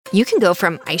You can go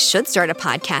from I should start a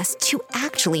podcast to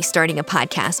actually starting a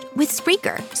podcast with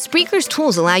Spreaker. Spreaker's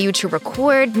tools allow you to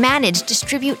record, manage,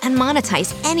 distribute, and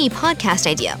monetize any podcast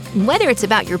idea, whether it's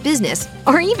about your business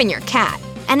or even your cat.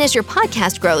 And as your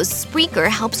podcast grows, Spreaker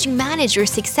helps you manage your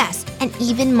success and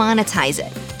even monetize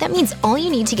it. That means all you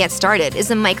need to get started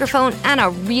is a microphone and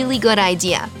a really good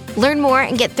idea. Learn more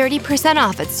and get 30%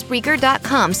 off at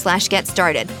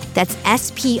Spreaker.com/getstarted. That's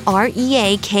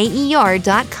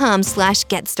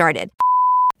SPREAKER.com/getstarted.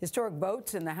 Historic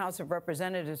votes in the House of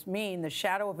Representatives mean the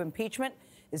shadow of impeachment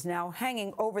is now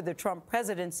hanging over the Trump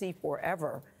presidency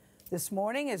forever. This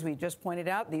morning, as we just pointed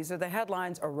out, these are the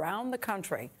headlines around the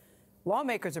country.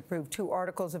 Lawmakers approved 2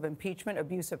 articles of impeachment,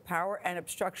 abuse of power, and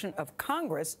obstruction of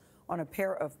Congress on a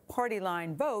pair of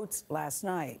party-line votes last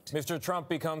night. Mr. Trump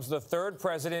becomes the 3rd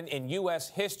president in U.S.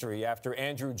 history after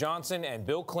Andrew Johnson and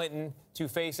Bill Clinton to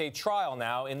face a trial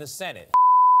now in the Senate.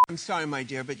 I'm sorry, my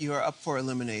dear, but you are up for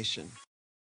elimination.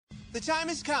 The time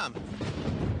has come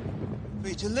for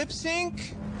you to lip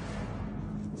sync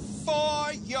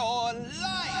for your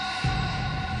life.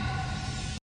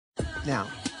 Now,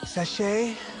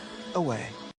 sashay away.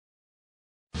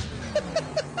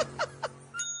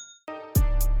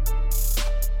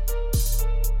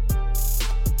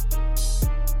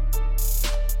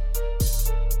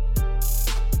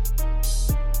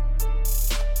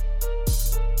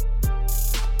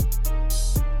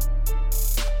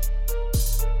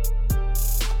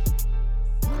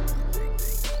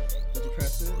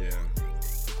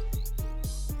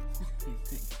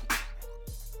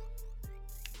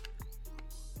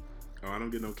 I don't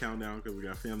get no countdown because we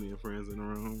got family and friends in the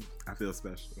room. I feel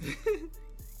special.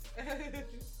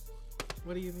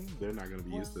 What do you mean? They're not going to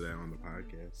be used to that on the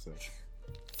podcast. So. Do you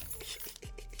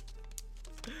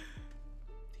want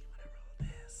to roll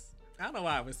this? I don't know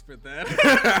why I whispered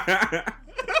that.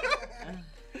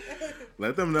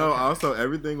 Let them know. Also,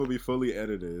 everything will be fully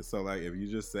edited. So, like, if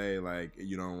you just say, like,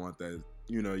 you don't want that,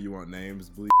 you know, you want names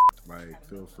bleeped, like,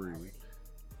 feel free.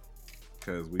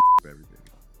 Because we everything.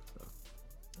 So.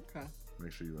 Okay.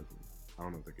 Make sure you look. I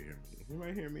don't know if they can hear me. You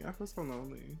might hear me. I feel so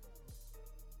lonely.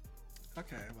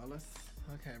 Okay, well,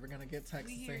 we're going to get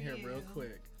Texas in here real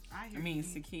quick. I mean,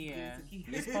 Sakia.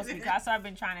 You're supposed to be. That's what I've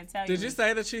been trying to tell you. Did you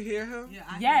say that you hear him? Yeah,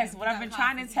 yes. What I've been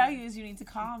trying to tell you is you need to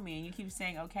call me, and you keep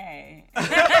saying okay.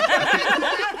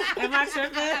 Am I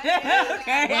tripping?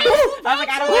 Okay. I was like,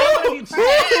 I don't want to be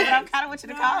friends, but I kind of want you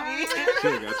to call me.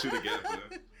 She got you together.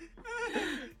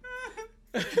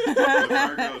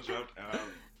 Marco jumped out.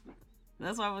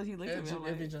 That's why when he looked at me, I'm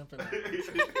like, jumping out.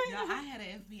 Y'all, I had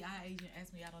an FBI agent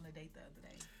ask me out on a date the other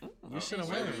day. You should have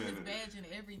waited. His badge and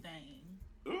everything.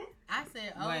 I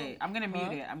said, oh. Wait, I'm going to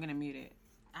mute it. I'm going to mute it.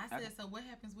 I said, so what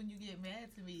happens when you get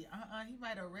mad to me? He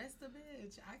might arrest a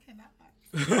bitch. I cannot.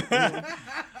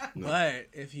 But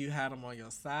if you had him on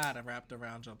your side and wrapped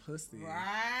around your pussy.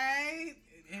 Right?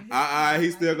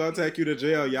 He's still going to take you to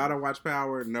jail. Y'all don't watch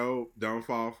Power? No, don't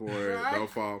fall for it. Right? Don't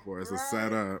fall for it. It's a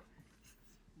setup.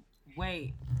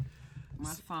 Wait.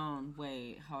 My phone.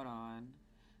 Wait, hold on.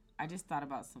 I just thought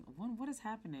about something. What is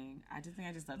happening? I just think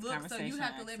I just left the conversation. So you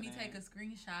have to let me take a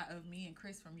screenshot of me and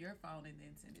Chris from your phone and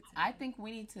then send it to me. I think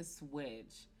we need to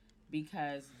switch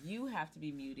because you have to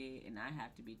be muted and I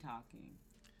have to be talking,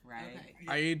 right?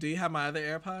 Okay. Do you have my other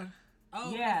AirPod?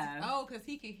 Oh, yeah. Because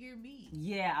he can hear me.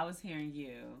 Yeah, I was hearing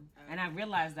you. And I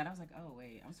realized that. I was like, oh,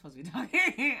 wait, I'm supposed to be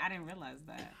talking. I didn't realize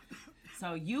that.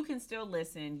 So you can still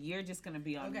listen. You're just going to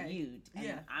be on mute. And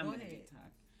then I'm going to get talk,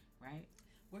 right?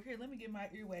 Well, here, let me get my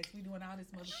earwax. We doing all this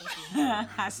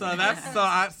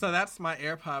motherfucking. So that's my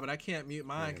AirPod, but I can't mute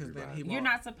mine because then he won't. You're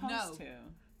not supposed to.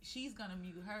 She's gonna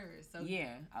mute hers. So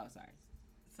yeah. Oh, sorry.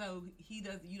 So you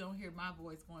don't hear my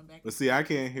voice going back. But see, I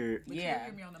can't hear. But you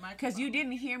hear me on the microphone. Because you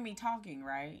didn't hear me talking,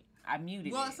 right? I muted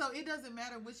it. Well, so it doesn't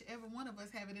matter whichever one of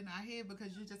us have it in our head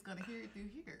because you're just gonna hear it through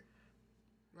here.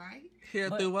 Right?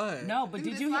 Through what? No, but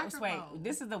did you hear? Wait,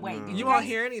 this is the way. No. You won't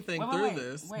hear anything through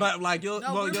this, but like you'll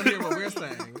hear what we're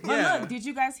saying. Yeah. Look, did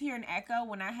you guys hear an echo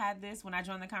when I had this? When I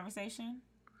joined the conversation?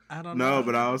 I don't know. No,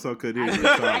 but I also couldn't hear.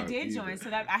 I did join, so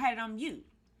that I had it on mute,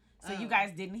 so you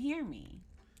guys didn't hear me.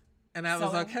 And that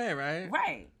was okay, right?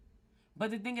 Right.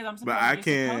 But the thing is, supposed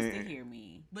to hear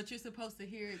me. But you're supposed to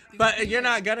hear it through But you're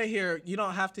not gonna hear. You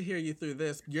don't have to hear you through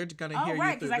this. You're gonna hear you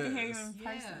through this. Right, because I can hear you in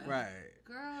person. Right.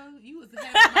 Girl, you was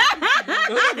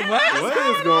What is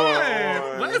going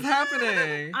on? What is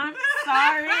happening? I'm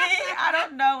sorry. I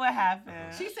don't know what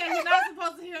happened. She said you're not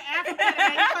supposed to hear Africa.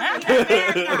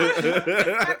 You're supposed to hear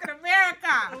America. Fucking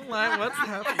America. I'm like, what's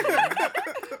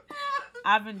happening?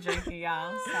 I've been drinking,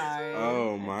 y'all. I'm sorry.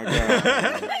 Oh my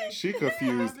God. She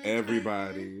confused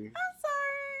everybody. I'm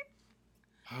sorry.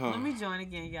 Let me join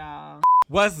again, y'all.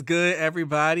 What's good,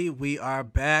 everybody? We are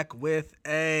back with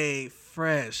a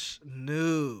fresh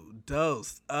new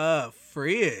dose of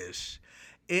Free-ish.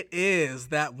 It is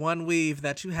that one weave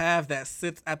that you have that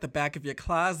sits at the back of your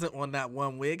closet on that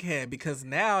one wig head because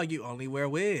now you only wear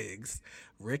wigs.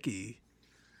 Ricky.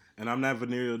 And I'm that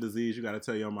venereal disease you got to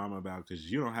tell your mama about because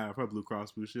you don't have her Blue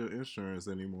Cross Blue Shield insurance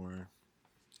anymore.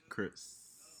 Chris.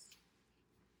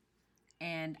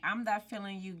 And I'm that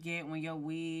feeling you get when your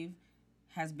weave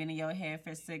has been in your hair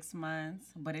for 6 months,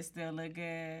 but it still look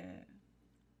good.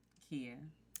 Kia.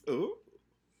 Ooh.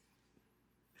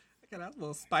 Look at that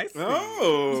little spicy.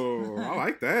 Oh, I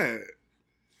like that.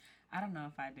 I don't know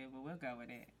if I do, but we'll go with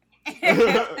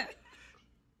it.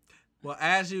 Well,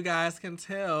 as you guys can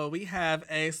tell, we have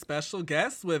a special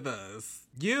guest with us.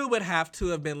 You would have to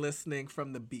have been listening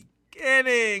from the beginning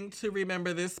to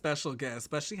remember this special guest,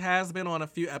 but she has been on a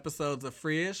few episodes of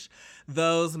Free-ish.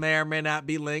 Those may or may not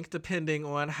be linked depending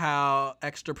on how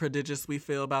extra prodigious we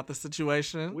feel about the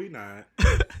situation. We not.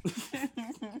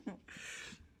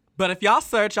 But if y'all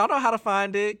search, y'all know how to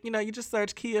find it. You know, you just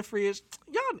search Kia Free-ish.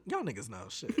 Y'all niggas know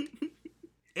shit.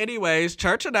 Anyways,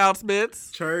 church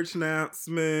announcements. Church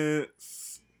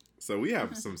announcements. So we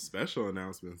have some special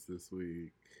announcements this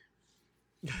week.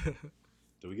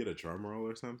 Do we get a drum roll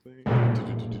or something? We'll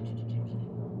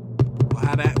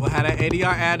have that ADR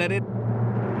added.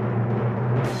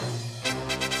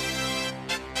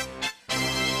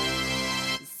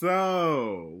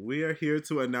 So we are here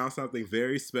to announce something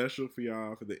very special for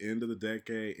y'all for the end of the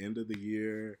decade, end of the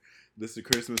year. This is a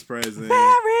Christmas present.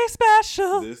 Very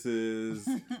special. This is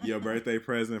your birthday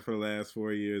present for the last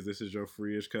 4 years. This is your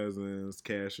Free-ish cousins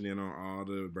cashing in on all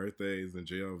the birthdays and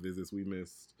jail visits we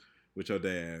missed with your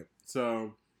dad.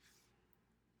 So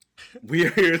we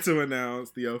are here to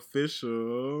announce the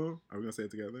official. Are we gonna say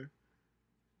it together?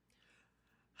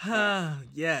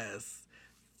 Yes.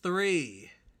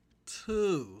 3,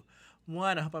 2,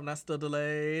 1. I hope I'm not still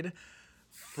delayed.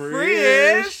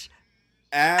 Free-ish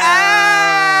app.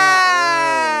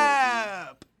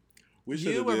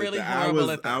 You were really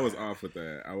horrible at that. I was off with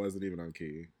that. I wasn't even on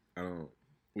key. I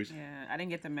didn't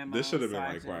get the memo. This should have been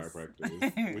like choir practice.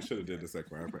 We should have did this at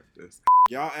choir practice.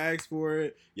 Y'all asked for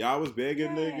it. Y'all was begging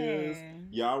niggas.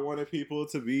 Y'all wanted people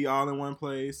to be all in one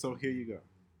place. So here you go.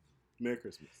 Merry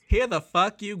Christmas. Here the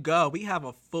fuck you go. We have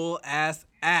a full ass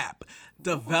app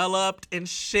developed and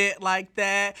shit like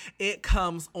that. It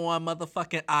comes on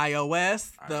motherfucking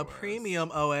iOS, the premium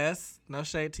OS. No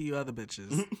shade to you other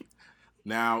bitches.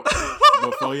 Now,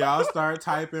 before y'all start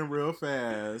typing real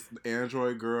fast,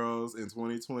 Android girls in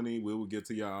 2020, we will get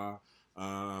to y'all.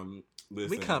 Listen,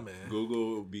 we coming. Google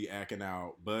will be acting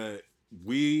out, but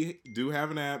we do have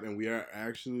an app, and we are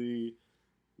actually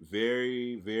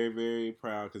very, very, very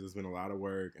proud because it's been a lot of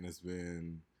work, and it's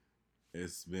been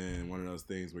one of those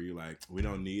things where you're like, we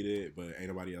don't need it, but ain't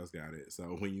nobody else got it. So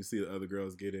when you see the other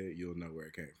girls get it, you'll know where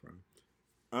it came from.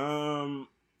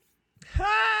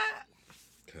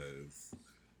 Because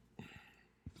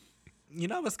you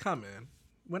know what's coming.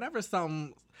 Whenever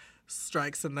something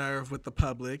strikes a nerve with the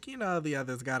public, you know the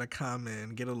others gotta come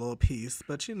and get a little piece.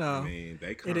 But you know,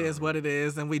 they come. It is what it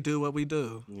is, and we do what we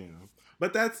do. Yeah.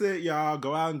 But that's it, y'all.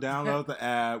 Go out and download the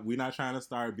app. We're not trying to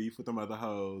start beef with them other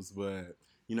hoes, but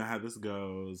you know how this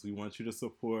goes. We want you to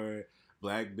support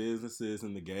Black businesses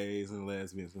and the gays and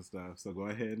lesbians and stuff. So go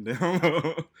ahead and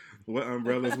download what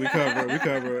umbrellas we cover. We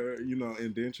cover,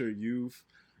 indentured youth,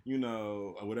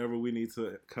 whatever we need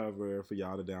to cover for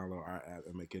y'all to download our app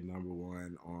and make it number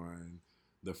one on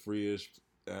the Free-ish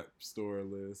app store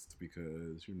list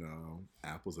because,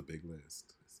 Apple's a big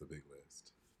list. It's a big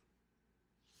list.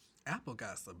 Apple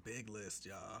got some big list,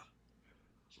 y'all.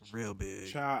 Real big.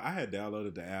 Child, I had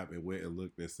downloaded the app and went and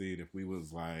looked and seen if we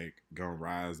was like gonna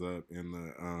rise up in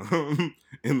the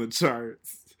in the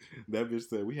charts. That bitch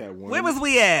said we had one. Where was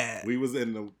we at? We was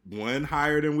in the one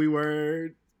higher than we were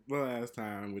the last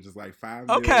time, which is like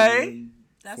 5 okay. million.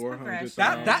 That's progression.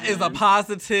 That is a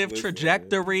positive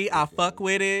trajectory. I fuck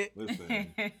with it.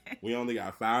 Listen, we only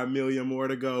got 5 million more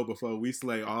to go before we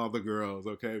slay all the girls.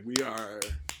 Okay, we are.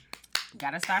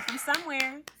 Gotta start from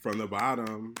somewhere. From the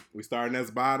bottom. We starting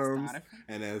as bottoms,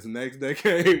 and as next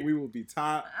decade, we will be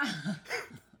top.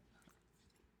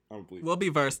 We'll be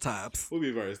verse tops. We'll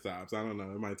be verse tops. I don't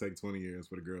know. It might take 20 years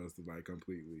for the girls to like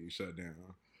completely shut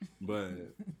down. But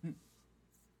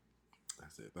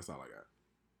that's it. That's all I got.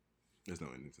 There's no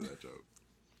ending to that joke.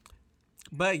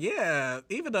 But yeah,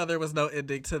 even though there was no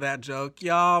ending to that joke,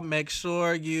 y'all make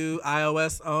sure you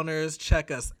iOS owners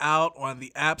check us out on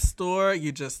the App Store.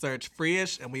 You just search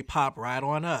Free-ish and we pop right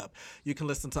on up. You can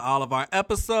listen to all of our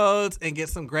episodes and get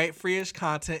some great Free-ish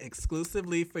content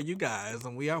exclusively for you guys.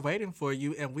 And we are waiting for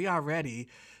you and we are ready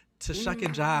to shuck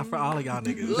and jive for all of y'all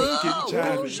niggas.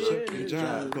 Shuck and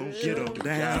jive, gon' get on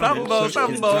down.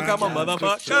 Some more, come on,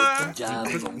 motherfucker.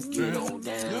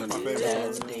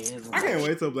 I can't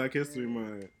wait till Black History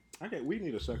Month. We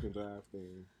need a shuck and jive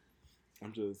thing.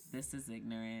 This is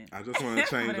ignorant. I just want to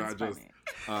change.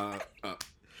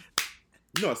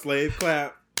 A slave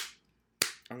clap.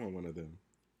 I want one of them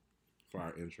for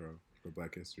our intro for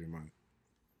Black History Month.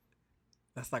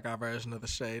 That's like our version of the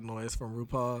shade noise from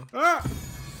RuPaul. Ah!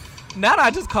 Now that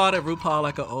I just called it RuPaul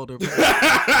like an older person.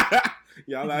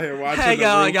 Y'all out here watching Hey, the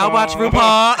y'all. RuPaul. Y'all watch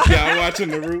RuPaul. Y'all watching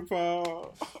the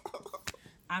RuPaul.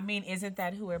 I mean, isn't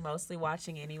that who we're mostly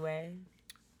watching anyway?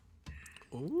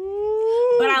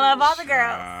 Ooh. But I love all the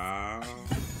girls.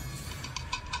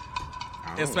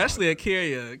 Especially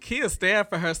Akira. Kia stand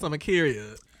for her some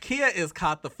Akira. Kia is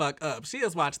caught the fuck up. She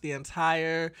has watched the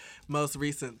entire most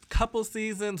recent couple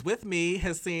seasons with me,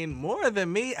 has seen more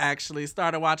than me actually,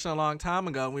 started watching a long time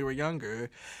ago when we were younger,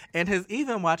 and has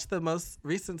even watched the most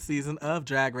recent season of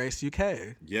Drag Race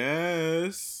UK.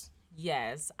 Yes.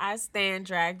 Yes, I stand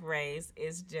Drag Race.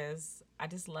 I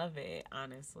just love it,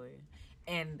 honestly.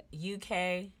 And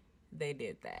UK, they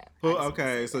did that.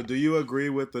 Okay, so do you agree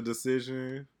with the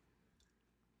decision?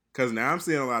 Because now I'm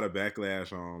seeing a lot of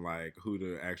backlash on like who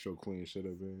the actual queen should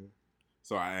have been.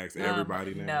 So I asked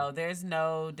everybody now. No, there's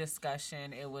no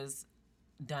discussion. It was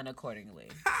done accordingly.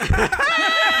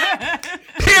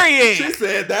 Period. She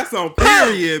said that's on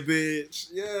period, bitch.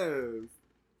 Yes.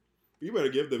 You better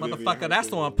give the motherfucker,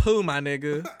 that's on poo, my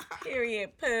nigga.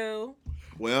 Period, poo.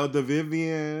 Well, the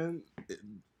Vivian,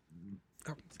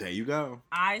 there you go.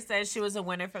 I said she was a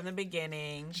winner from the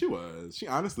beginning. She was. She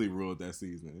honestly ruled that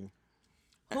season.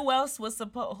 Who else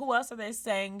are they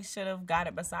saying should have got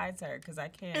it besides her? Because I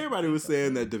can't. Everybody was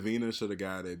saying that Davina should have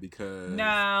got it because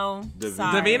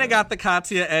Davina got the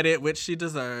Katya edit, which she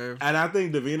deserved, and I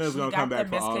think Davina's gonna come back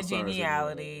for All Stars.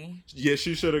 Congeniality. Yeah,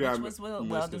 she should have got Miss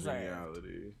well deserved.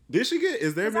 Did she get?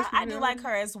 Is there? I do like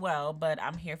her as well, but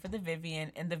I'm here for the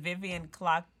Vivian, and the Vivian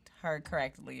clocked her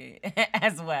correctly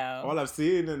as well. All I've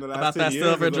seen in the last about 10 that years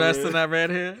silver dress and that red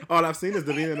hair. All I've seen is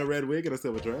Davina in a red wig and a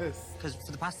silver dress. Because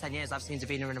for the past 10 years, I've seen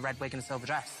Davina in a red wig and a silver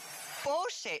dress.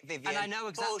 Bullshit, Vivian. And I know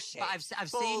exactly. Bullshit. But I've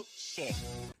seen shit.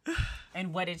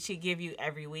 And what did she give you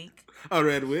every week? A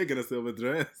red wig and a silver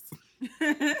dress.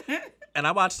 And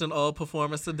I watched an old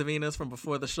performance of Davina's from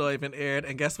before the show even aired,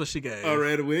 and guess what she gave? A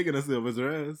red wig and a silver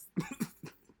dress.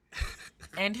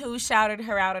 And who shouted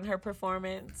her out in her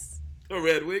performance? A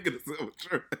red wig and a silver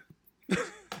dress.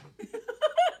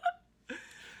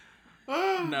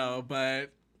 No,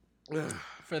 but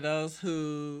for those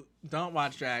who don't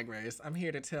watch Drag Race, I'm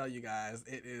here to tell you guys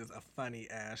it is a funny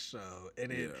ass show,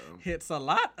 and it hits a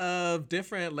lot of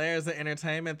different layers of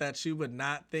entertainment that you would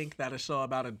not think that a show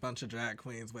about a bunch of drag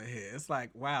queens would hit. It's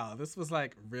like, wow, this was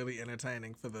like really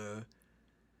entertaining for the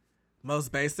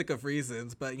most basic of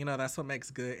reasons, but you know, that's what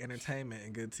makes good entertainment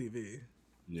and good TV.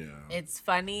 Yeah. It's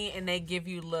funny and they give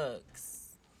you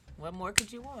looks. What more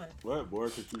could you want? What more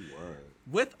could you want?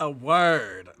 With a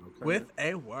word. Okay. With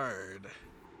a word.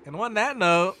 And on that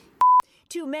note,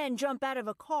 2 men jump out of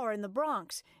a car in the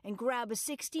Bronx and grab a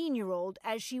 16-year-old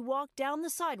as she walked down the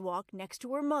sidewalk next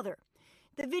to her mother.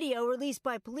 The video released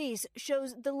by police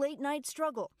shows the late-night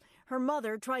struggle. Her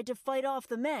mother tried to fight off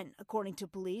the men, according to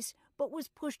police, but was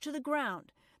pushed to the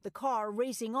ground, the car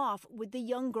racing off with the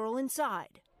young girl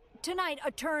inside. Tonight, a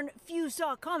turn few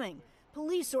saw coming.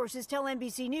 Police sources tell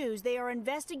NBC News they are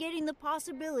investigating the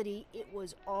possibility it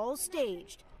was all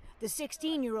staged. The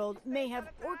 16-year-old may have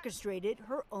orchestrated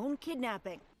her own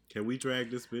kidnapping. Can we drag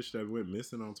this bitch that went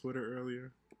missing on Twitter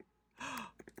earlier?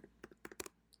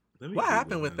 What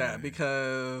happened with that?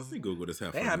 Because let me Google this.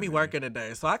 They had me working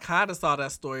today, so I kind of saw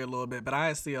that story a little bit, but I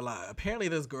didn't see a lot. Apparently,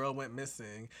 this girl went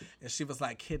missing, and she was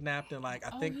like kidnapped and like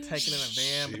I think taken in a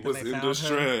van. She was in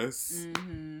distress,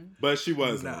 but she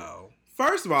wasn't. No.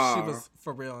 First of all, she was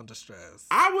for real in distress.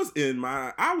 I was in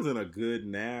a good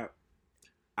nap.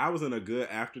 I was in a good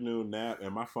afternoon nap,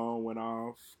 and my phone went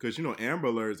off because you know Amber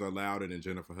Alerts are louder than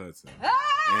Jennifer Hudson,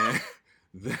 and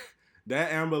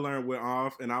that Amber Alert went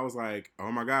off, and I was like,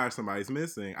 "Oh my gosh, somebody's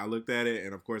missing." I looked at it,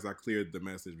 and of course, I cleared the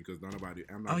message because nobody.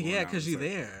 I'm not. Oh yeah, because you're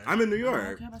there. I'm in New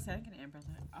York. Oh, Amber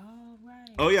Alert. Oh right.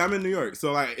 Oh yeah, I'm in New York.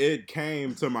 So like, it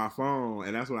came to my phone,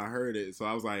 and that's when I heard it. So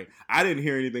I was like, I didn't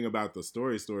hear anything about the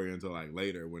story until like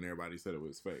later when everybody said it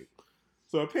was fake.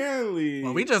 So apparently...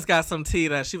 Well, we just got some tea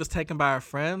that she was taken by her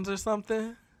friends or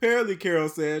something. Apparently, Carol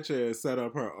Sanchez set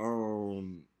up her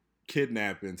own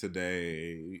kidnapping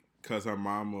today because her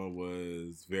mama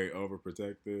was very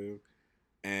overprotective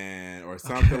or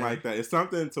something like that. It's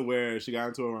something to where she got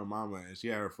into it with her mama and she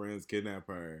had her friends kidnap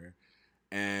her.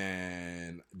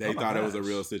 And they thought it was a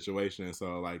real situation.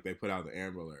 So, like, they put out the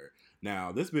Amber Alert.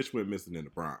 Now, this bitch went missing in the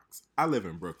Bronx. I live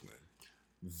in Brooklyn.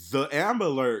 The Amber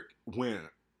Alert went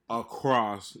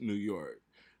across New York.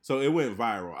 So it went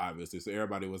viral, obviously. So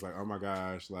everybody was like, oh my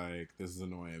gosh, like, this is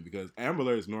annoying. Because Amber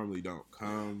Alerts normally don't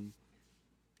come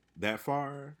that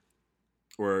far.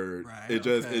 Or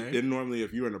it normally,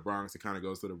 if you're in the Bronx, it kind of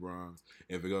goes to the Bronx.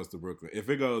 If it goes to Brooklyn. If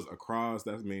it goes across,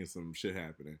 that means some shit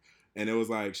happening. And it was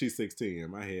like, she's 16.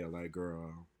 In my head, like,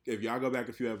 girl, if y'all go back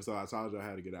a few episodes, I told y'all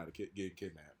how to get out of getting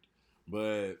kidnapped.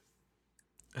 But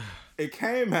it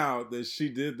came out that she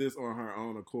did this on her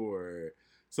own accord.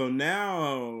 So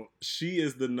now she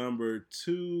is the number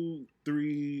 2,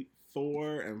 3,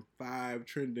 4, and 5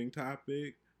 trending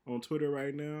topic on Twitter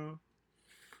right now.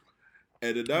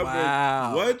 And the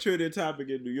number one trending topic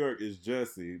in New York is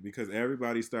Jussie, because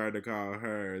everybody started to call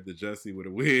her the Jussie with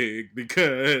a wig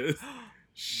because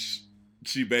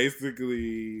she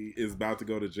basically is about to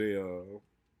go to jail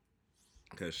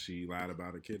because she lied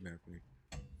about a kidnapping.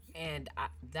 And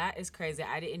that is crazy.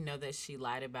 I didn't know that she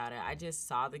lied about it. I just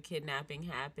saw the kidnapping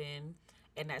happen.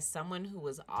 And as someone who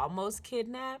was almost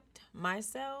kidnapped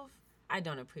myself, I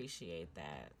don't appreciate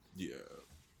that. Yeah.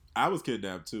 I was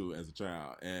kidnapped too as a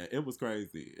child. And it was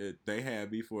crazy. They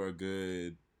had me for a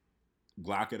good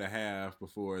block and a half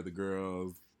before the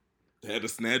girls had to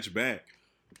snatch back.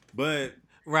 But...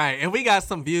 Right. And we got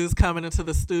some views coming into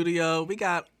the studio. We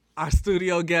got our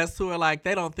studio guests who are like,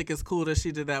 they don't think it's cool that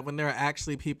she did that when there are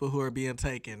actually people who are being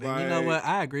taken. And you know what?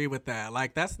 I agree with that.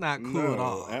 Like, that's not cool at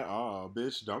all. At all.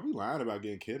 Bitch, don't be lying about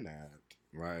getting kidnapped.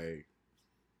 Like,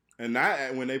 and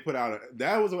not when they put out,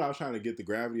 that was what I was trying to get the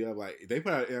gravity of. Like, they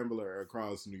put out Amber Alert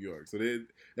across New York. So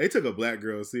they took a black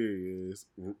girl serious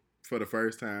for the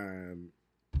first time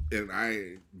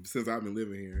since I've been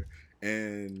living here.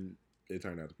 And it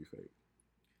turned out to be fake.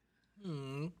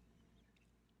 Don't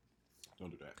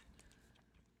do that.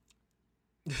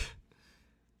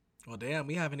 Well, damn,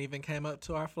 we haven't even came up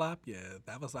to our flop yet.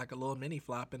 That was like a little mini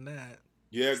flop in that.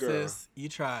 Yeah, girl. Sis, you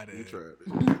tried it.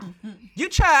 You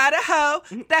tried it, ho.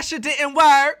 That shit didn't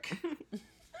work.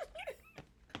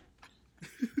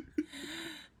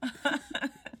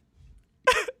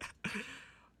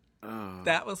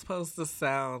 That was supposed to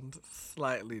sound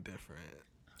slightly different.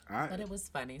 But it was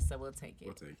funny, so we'll take it.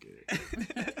 We'll take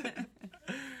it.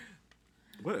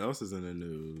 What else is in the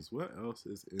news? What else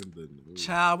is in the news?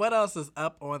 Child, what else is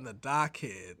up on the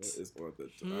docket? What is on the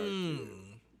docket?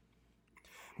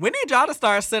 We need y'all to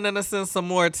start sending us in some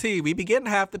more tea. We be getting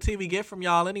half the tea we get from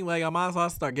y'all anyway. Y'all might as well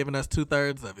start giving us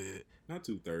 2/3 of it. Not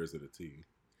 2/3 of the tea.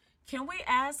 Can we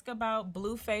ask about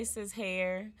Blueface's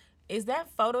hair? Is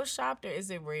that photoshopped or is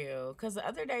it real? Because the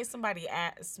other day somebody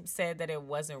said that it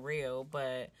wasn't real,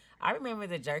 but I remember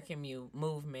the jerking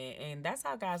movement, and that's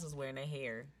how guys was wearing their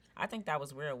hair. I think that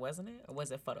was real, wasn't it? Or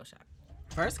was it Photoshop?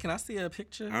 First, can I see a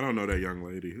picture? I don't know that young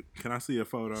lady. Can I see a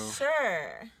photo?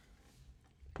 Sure.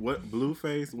 What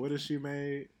Blueface? What is she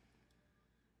made?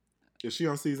 Is she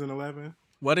on season 11?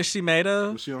 What is she made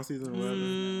of? Was she on season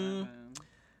 11?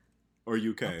 Or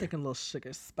UK? I'm thinking a little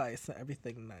sugar spice and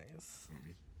everything nice.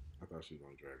 I thought she was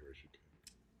on Drag Race UK.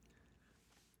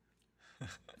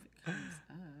 Comes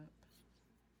up.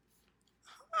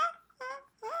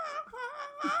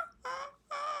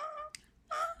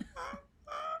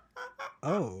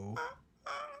 Oh.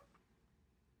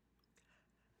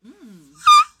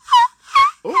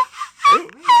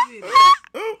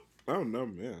 Oh no,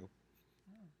 man.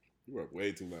 You work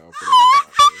way too loud for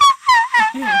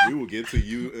that. We will get to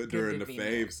you during the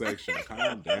fave section.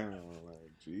 Calm down.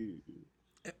 Like, geez.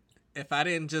 If I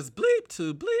didn't just bleep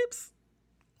 2 bleeps,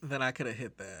 then I could have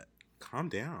hit that. Calm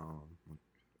down.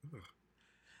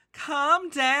 Calm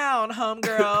down,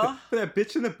 homegirl. That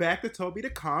bitch in the back that told me to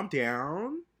calm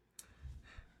down.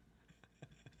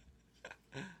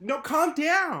 No, calm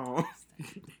down.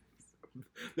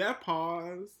 That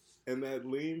pause and that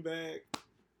lean back.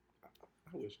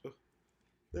 I wish.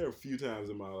 There are a few times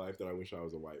in my life that I wish I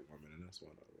was a white woman, and that's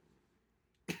one of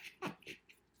them.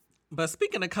 But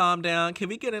speaking of calm down, can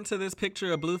we get into this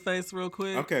picture of Blueface real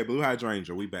quick? Okay, Blue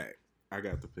Hydrangea, we back. I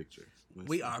got the picture.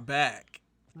 We are back.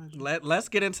 Let's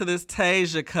get into this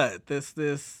Tasia cut.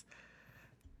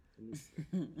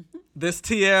 This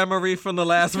Tierra Marie from the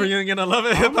last reunion of Love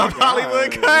and Hip Hop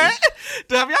Hollywood cut.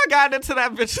 Have y'all gotten into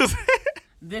that bitch's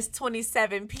This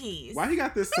 27 piece. Why he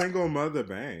got this single mother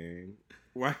bang?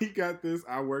 Why he got this?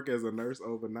 I work as a nurse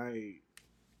overnight.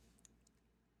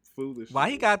 Foolish. Why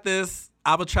he got this?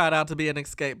 I would try it out to be an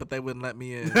escape, but they wouldn't let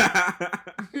me in.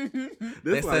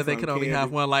 They said they could only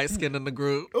have one light skin in the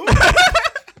group.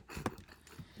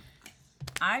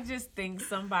 I just think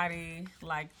somebody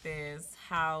like this,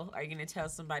 how are you going to tell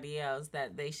somebody else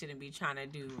that they shouldn't be trying to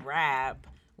do rap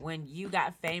when you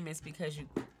got famous because you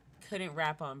couldn't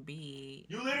rap on beat?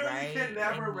 You literally can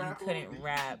never rap. You couldn't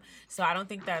rap. So I don't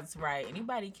think that's right.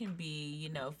 Anybody can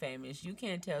be, famous. You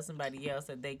can't tell somebody else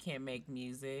that they can't make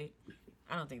music.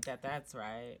 I don't think that's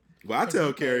right. Well, I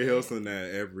tell Carrie Hilson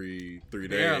that every 3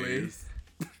 days. Barely.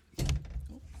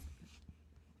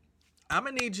 I'm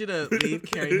going to need you to leave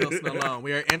Carrie Hilson alone.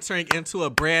 We are entering into a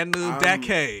brand new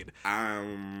decade.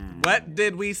 What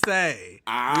did we say?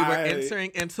 We were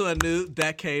entering into a new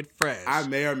decade fresh. I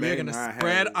may or may not. We're going to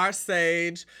spread our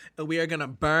sage, and we are going to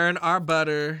burn our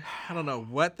butter. I don't know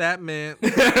what that meant.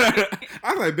 I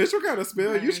was like, bitch, what kind of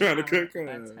spell you trying to cook?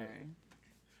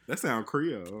 That sound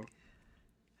Creole.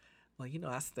 Well,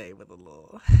 I stay with a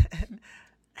little...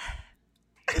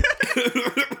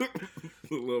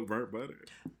 a little burnt butter.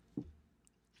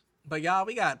 But y'all,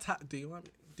 we got. Do you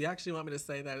actually want me to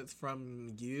say that it's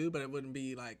from you? But it wouldn't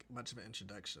be like much of an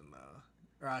introduction though.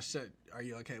 Or I should. Are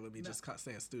you okay with me just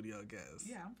saying studio guest?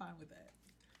 Yeah, I'm fine with that.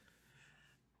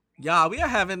 Y'all, we are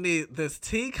having this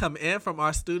tea come in from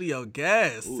our studio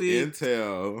guest. Ooh,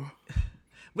 intel.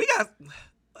 We got.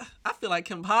 I feel like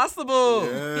Kim Possible.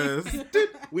 Yes.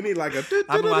 We need like a.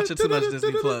 I've been watching too much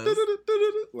Disney Plus.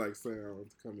 Like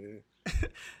sound to come in.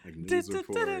 Like news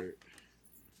report.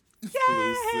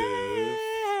 Exclusive.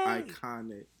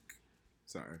 Iconic.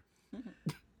 Sorry.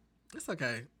 It's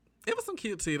okay. It was some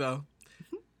cute tea though.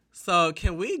 So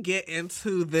can we get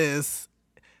into this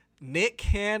Nick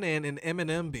Cannon and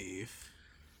Eminem beef?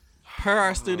 Per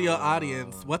our studio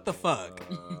audience, what the fuck?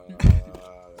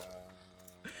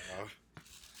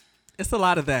 It's a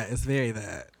lot of that. It's very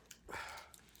that.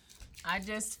 I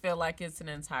just feel like it's an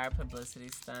entire publicity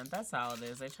stunt. That's all it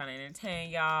is. They're trying to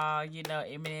entertain y'all.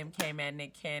 Eminem came at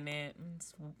Nick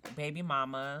Cannon's baby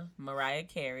mama, Mariah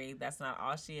Carey. That's not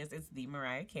all she is. It's the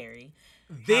Mariah Carey.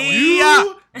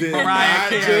 You did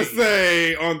not just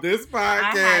say on this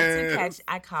podcast.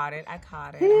 I caught it. I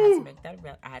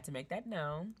had to make that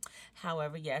known.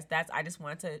 However, yes, I just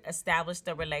wanted to establish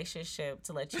the relationship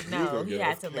to let you know he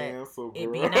had to let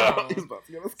it be known.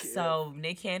 So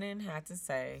Nick Cannon had to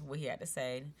say what he had to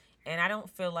say, and I don't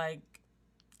feel like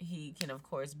he can, of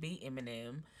course, beat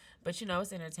Eminem. But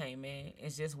it's entertainment.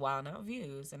 It's just wild out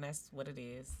views, and that's what it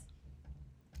is.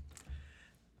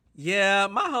 Yeah,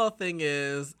 my whole thing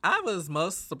is I was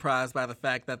most surprised by the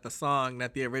fact that the song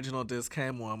that the original disc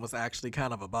came on was actually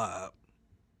kind of a bop.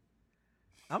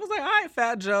 I was like, all right,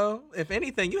 Fat Joe, if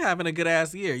anything, you having a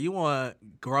good-ass year. You on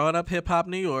Growing Up Hip Hop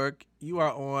New York. You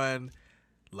are on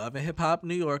Loving Hip Hop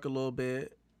New York a little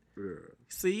bit. Yeah.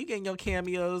 See, you getting your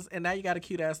cameos, and now you got a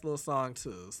cute-ass little song,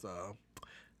 too. So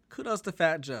kudos to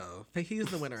Fat Joe. He's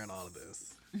the winner in all of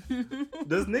this.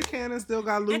 Does Nick Cannon still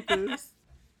got lupus?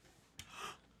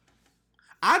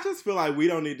 I just feel like we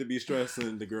don't need to be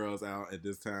stressing the girls out at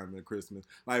this time of Christmas.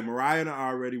 Like, Mariah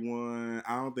already won.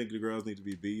 I don't think the girls need to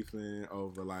be beefing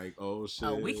over, like, oh, shit.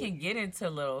 Oh, we can get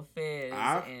into Little Fizz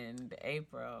in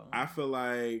April. I feel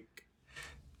like...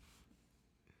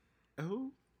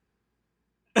 Who?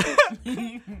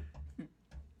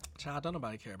 Child, don't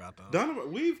nobody care about those.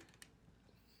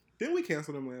 Didn't we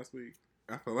cancel them last week?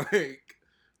 I feel like...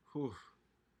 Whew.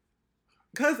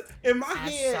 Because in my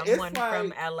head, someone it's like... from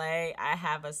LA, I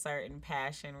have a certain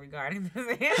passion regarding this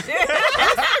issue.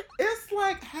 It's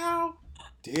like, how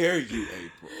dare you,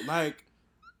 April? Like,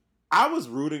 I was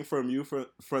rooting from you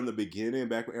from the beginning,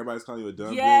 back when everybody's calling you a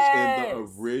dumb bitch in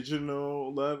the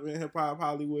original Love and Hip Hop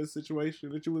Hollywood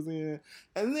situation that you was in.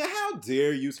 And then how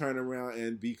dare you turn around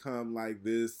and become like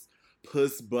this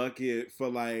puss bucket for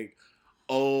like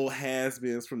old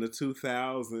has-beens from the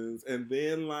 2000s. And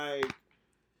then like...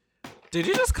 Did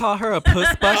you just call her a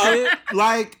puss bucket?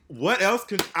 Like, what else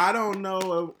could... I don't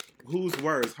know who's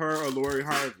worse, her or Lori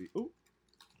Harvey. Ooh,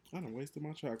 I done wasted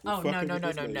my chocolate. Oh,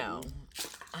 no.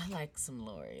 I like some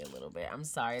Lori a little bit. I'm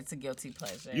sorry. It's a guilty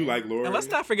pleasure. You like Lori? And let's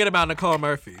not forget about Nicole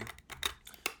Murphy.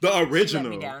 The original. She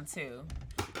let me down, too.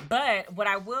 But what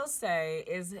I will say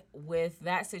is with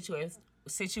that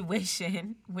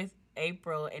situation with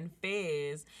April and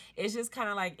Fizz, it's just kind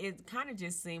of like, it kind of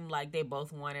just seemed like they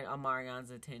both wanted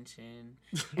Omarion's attention.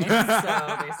 And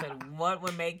so they said, what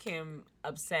would make him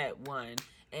upset? One.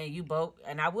 And you both,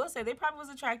 and I will say, they probably was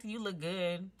attracted. You look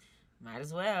good. Might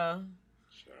as well.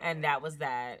 Sure. And that was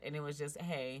that. And it was just,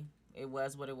 hey, it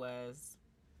was what it was.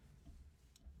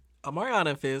 Omarion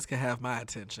and Fizz can have my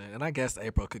attention, and I guess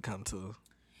April could come too.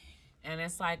 And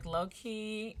it's like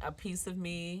low-key, a piece of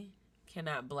me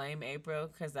cannot blame April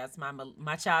because that's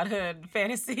my childhood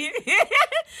fantasy.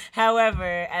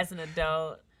 However, as an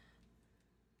adult,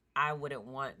 I wouldn't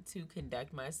want to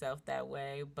conduct myself that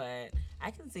way, but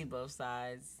I can see both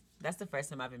sides. That's the first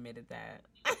time I've admitted that.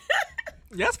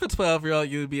 Yes, for 12-year-old,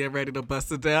 you'd be ready to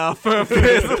bust it down for a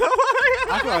Fizz.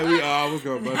 I feel like we all was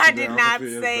gonna bust I it did down not for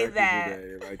Fizz say back that. in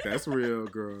the day. Like, that's real,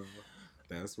 girl.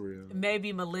 That's real.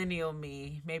 Maybe millennial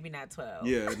me, maybe not 12.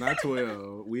 Yeah, not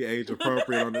 12. We age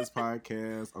appropriate on this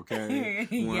podcast, okay?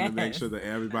 We want to make sure that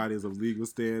everybody is of legal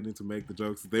standing to make the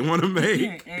jokes that they want to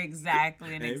make.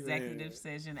 Exactly, an Amen. executive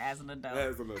decision as an adult.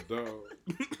 As an adult.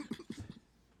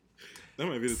 That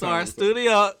might be the So time.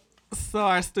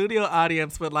 our studio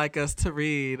audience would like us to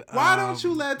read. Why don't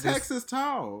you let Texas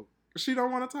talk? She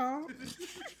don't want to talk?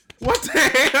 What the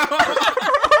hell?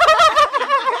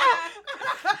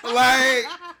 Like,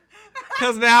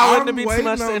 because now wouldn't it I'm be too waiting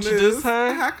much to on introduce this.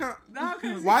 her? How come,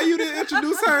 why you didn't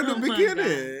introduce her in the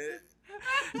beginning?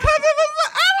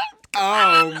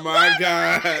 Oh my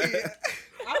God.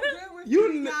 I'm good with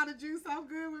feeding out the juice. I'm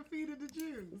good with feeding the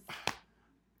juice.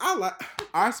 I like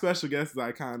our special guest is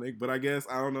iconic, but I guess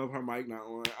I don't know if her mic not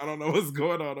on. I don't know what's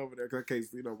going on over there because I can't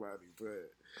see nobody.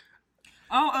 But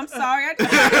Oh, I'm sorry. I just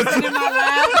was in my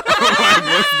lap. I'm like,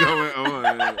 what's going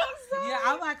on? Yeah,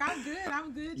 I'm good.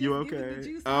 I'm good. Just You give me the okay?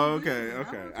 juice. Oh, I'm okay, good.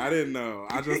 okay. I'm I didn't know.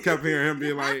 I just kept hearing him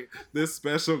being like this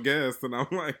special guest, and I'm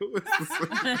like, who is this?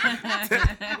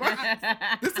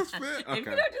 This is fit. If you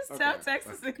don't just tell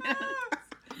Texas again.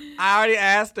 I already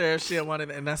asked her if she had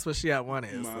wanted, and that's what she had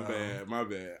wanted. My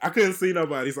bad. I couldn't see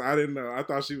nobody, so I didn't know. I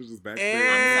thought she was just backstage.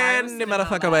 And the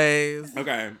motherfucker ways.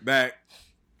 Okay, back.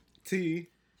 T.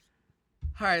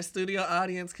 All right, studio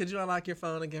audience, could you unlock your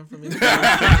phone again for me?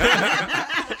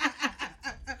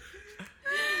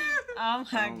 Oh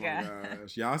my God.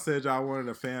 Gosh. Y'all said y'all wanted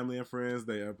a Family and Friends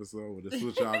Day episode. Well, this is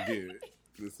what y'all get.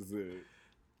 This is it.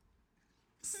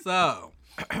 So,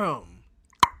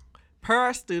 per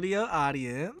our studio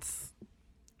audience,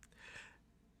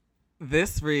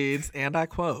 this reads, and I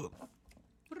quote,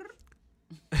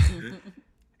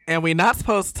 and we're not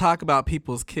supposed to talk about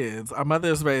people's kids. Our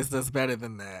mothers raised us better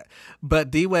than that. But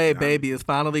D-Wade baby is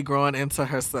finally growing into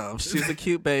herself. She's a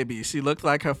cute baby. She looked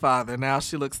like her father. Now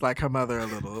she looks like her mother a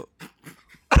little.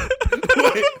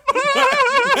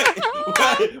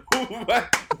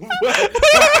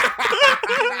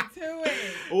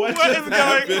 What is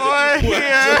going on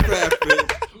here?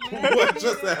 What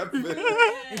just happened?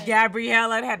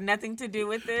 Gabriella had nothing to do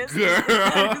with this.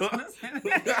 Girl.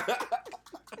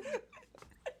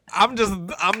 I'm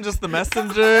just the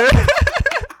messenger.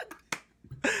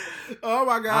 Oh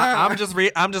my God! I'm just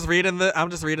reading the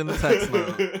text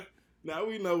note. Now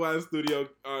we know why the studio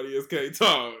audience can't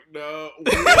talk. No,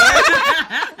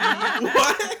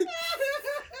 what?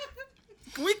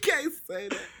 We can't say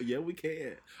that. Yeah, we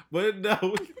can, but no.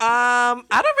 I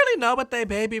don't really know what they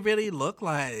baby really look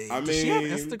like. I mean, does she have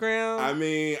Instagram? I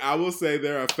mean, I will say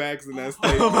there are facts in that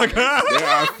statement. Oh my God! There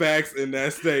are facts in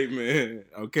that statement.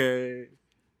 Okay.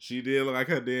 She did look like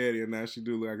her daddy, and now she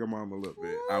do look like her mom a little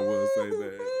bit. I will say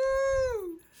that.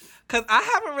 Cause I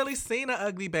haven't really seen an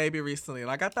ugly baby recently.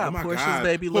 Like I thought Portia's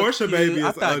baby looked Portia cute. baby is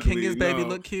I thought ugly. Kenya's baby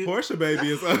looked cute. Portia baby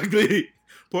is ugly.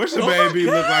 Portia baby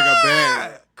look like a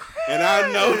bad. And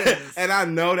I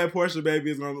know that Portia baby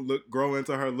is gonna grow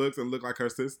into her looks and look like her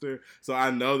sister. So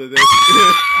I know that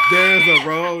there's a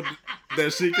road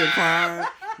that she can climb.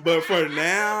 But for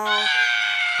now,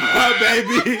 her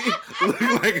baby look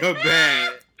like a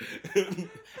bad.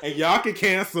 And y'all can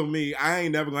cancel me. I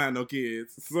ain't never gonna have no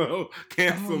kids. So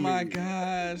cancel me. Oh my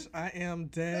gosh, I am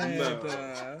dead.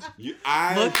 No.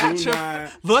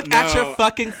 Look at your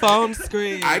fucking phone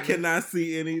screen. I cannot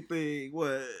see anything.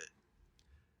 What?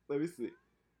 Let me see.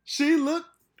 She looked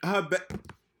her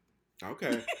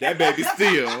Okay. That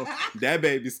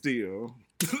baby still.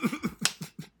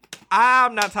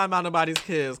 I'm not talking about nobody's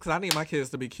kids because I need my kids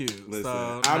to be cute. Listen,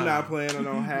 so, I'm not planning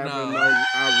on having no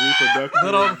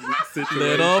reproductive situation.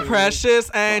 Little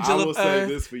precious angel I will of say earth.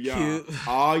 this for y'all. Cute.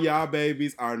 All y'all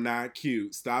babies are not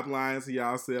cute. Stop lying to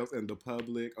yourselves in the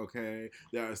public, okay?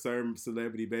 There are certain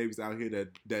celebrity babies out here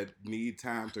that need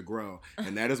time to grow.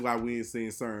 And that is why we ain't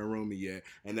seen certain Rumi yet.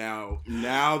 And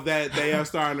now that they are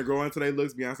starting to grow into their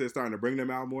looks, Beyonce is starting to bring them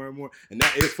out more and more. And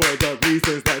that is for the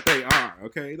reasons that they are,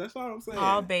 okay? That's all I'm saying.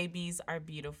 All babies are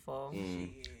beautiful.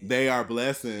 They are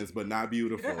blessings, but not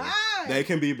beautiful. They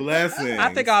can be blessings.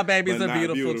 I think our babies but are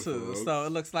not beautiful too. So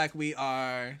it looks like we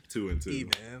are 2 and 2.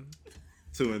 Even.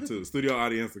 2 and 2. Studio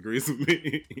audience agrees with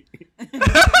me.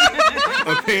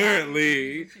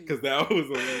 Apparently, because that was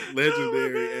a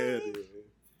legendary edit.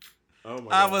 Oh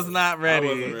my God. I was not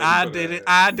ready.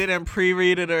 I didn't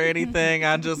pre-read it or anything.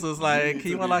 I just was like,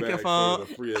 "You want like your phone?" The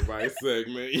free advice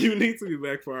segment. You need to be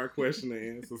back for our question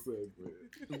and answer segment.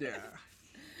 Yeah.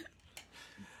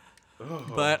 Oh,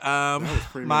 but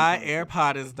my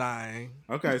AirPod is dying.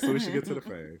 Okay, so we should get to the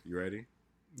fave. You ready?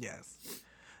 Yes.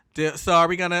 So are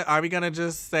we gonna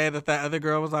just say that other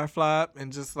girl was our flop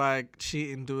and just like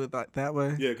cheat and do it like that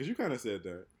way? Yeah, because you kind of said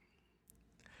that.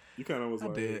 You kind of was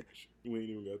like, did. We ain't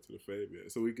even got to the fave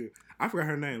yet. So we could. I forgot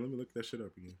her name. Let me look that shit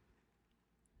up again.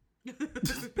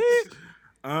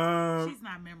 She's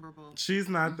not memorable. She's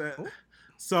not that.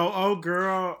 So, oh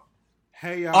girl.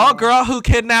 Hey y'all. Oh girl who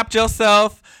kidnapped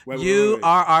yourself. Wait, you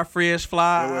are our freest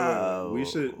fly. Wait. We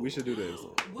should do this.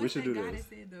 We should do this.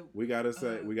 We gotta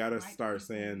start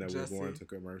saying that we're going to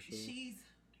commercial. She's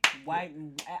white.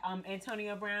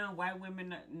 Antonio Brown. White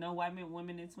women. No white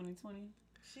women in 2020.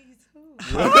 She's who?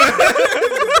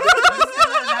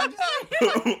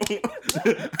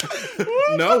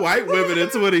 No white women in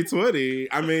 2020.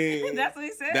 I mean, that's what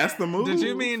he said. That's the move. Did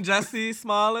you mean Jussie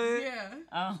Smollett? Yeah.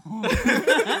 Oh.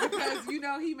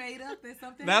 Because he made up that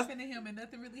something happened to him and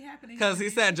nothing really happened to him. Because he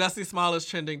said Jussie Smollett's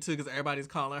trending too because everybody's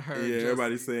calling her. Yeah, Jussie.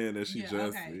 everybody's saying that she's Jussie.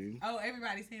 Okay. Oh,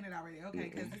 everybody's saying it already.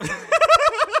 Okay, because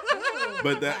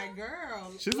but that like,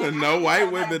 girl, she said no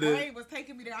white women. My brain was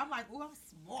taking me there. I'm like, ooh, I'm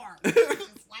smart.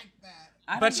 Just like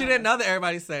that. But you didn't know that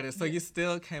everybody said it, so you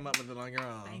still came up with it on your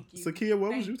own. Thank you. Sakia,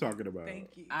 what was you talking about?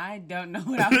 Thank you. I don't know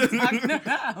what I was talking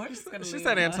about. She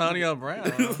said Antonio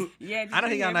Brown. Yeah, I know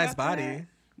he got a nice body. That?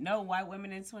 No white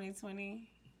women in 2020.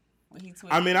 When he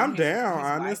I mean, I'm down.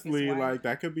 Honestly, like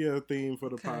that could be a theme for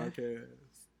the podcast.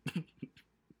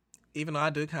 Even though I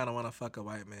do kind of want to fuck a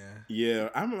white man. Yeah,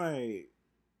 I'm like,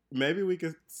 maybe we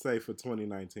could say for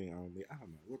 2019 only. I don't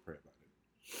know. We'll pray about it.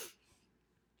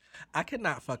 I could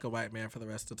not fuck a white man for the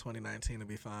rest of 2019 to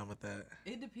be fine with that.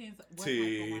 It depends what type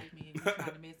of white man you're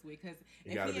trying to mess with. Because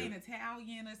if he ain't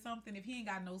Italian or something, if he ain't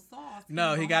got no sauce,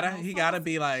 no, he gotta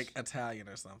be like Italian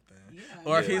or something. Yeah.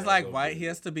 Or if he's like white, he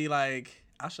has to be like.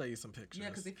 I'll show you some pictures. Yeah,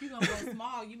 because if you're gonna go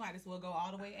small, you might as well go all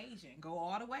the way Asian. Go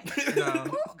all the way. No.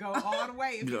 Go all the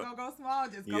way. If you're gonna go small,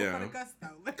 just go for the gusto.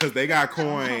 Because they got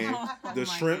coin. The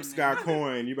shrimps got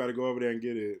coin. You better go over there and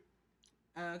get it.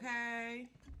 Okay.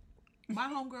 My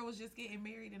homegirl was just getting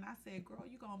married, and I said, girl,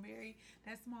 you gonna marry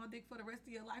that small dick for the rest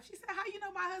of your life? She said, how you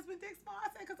know my husband dick small? I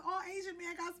said, because all Asian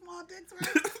men got small dicks,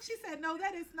 right? She said, no,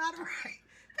 that is not right.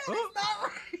 That is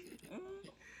not right.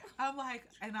 I'm like,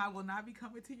 and I will not be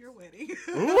coming to your wedding.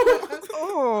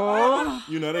 Oh.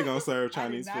 You know they're going to serve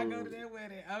Chinese food. I did not go to their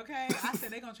wedding, okay? I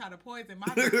said, they're going to try to poison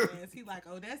my ass. He like,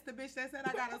 oh, that's the bitch that said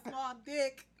I got a small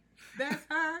dick. That's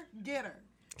her. Get her.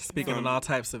 Speaking in all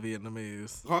types of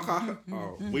Vietnamese.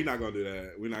 Oh, we're not going to do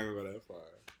that. We're not going to go that far.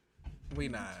 We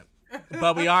not.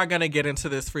 But we are going to get into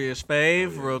this free-ish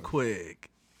fave real quick.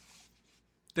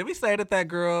 Did we say that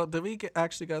girl, did we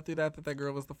actually go through that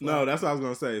girl was the flop? No, that's what I was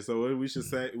going to say. So what we should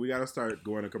say, we got to start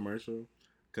going to commercial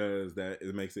because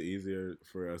it makes it easier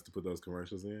for us to put those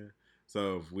commercials in.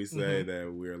 So if we say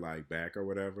that we're like back or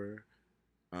whatever,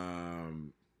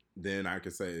 then I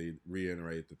could say,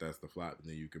 reiterate that that's the flop, and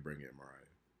then you could bring in Mariah.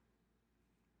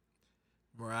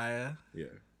 Mariah? Yeah.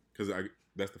 Because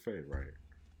that's the fave, right?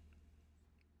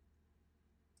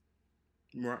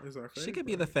 Mariah's our fave. She could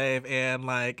be the fave and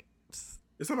like...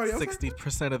 Is somebody else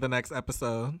 60% of the next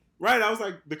episode. Right, I was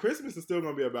like, the Christmas is still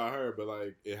gonna be about her, but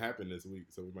like it happened this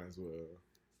week, so we might as well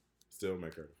still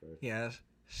make her a fave. Yeah,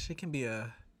 she can be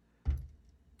a.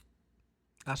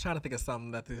 I was trying to think of something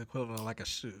that's the equivalent of like a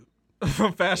shoot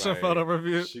from Fashion Photo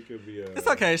Review. She could be a. It's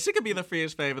okay. She could be the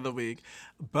free-ish fave of the week,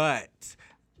 but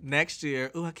next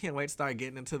year, I can't wait to start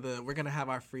getting into we're going to have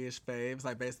our free-ish faves,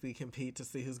 like basically compete to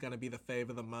see who's going to be the fave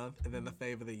of the month and then the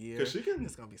fave of the year. It's going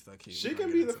to be so cute. She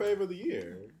can be the fave of the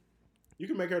year. You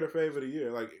can make her the fave of the year,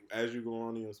 like as you go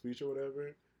on in your speech or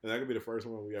whatever, and that could be the first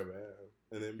one we ever have.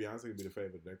 And then Beyonce could be the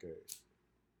fave of the decade.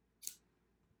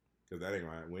 Because that ain't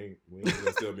right. We ain't going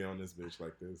to still be on this bitch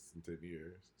like this in 10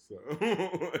 years. So,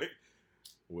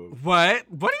 What?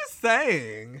 What are you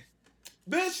saying?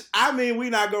 Bitch, I mean,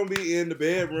 we not gonna be in the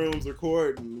bedrooms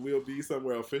recording. We'll be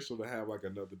somewhere official to have like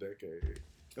another decade.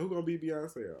 And who gonna be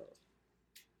Beyonce out?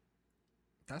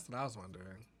 That's what I was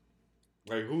wondering.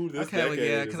 Like who this decade? Okay, well,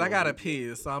 yeah, because I gotta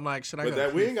pee, so I'm like, should I?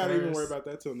 But we ain't gotta even worry about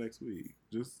that till next week.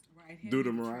 Just do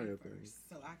the Mariah thing.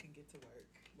 So I can get to work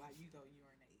while you go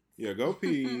urinate. Yeah, go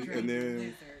pee, and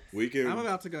then we can. I'm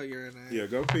about to go urinate. Yeah,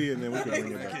 go pee, and then we can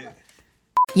bring it back.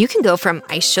 You can go from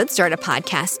I should start a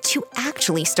podcast to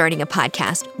actually starting a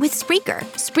podcast with Spreaker.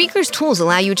 Spreaker's tools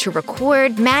allow you to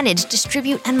record, manage,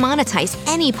 distribute, and monetize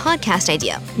any podcast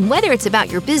idea, whether it's about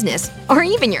your business or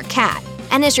even your cat.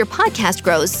 And as your podcast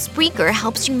grows, Spreaker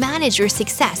helps you manage your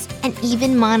success and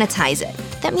even monetize it.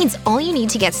 That means all you need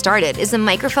to get started is a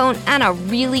microphone and a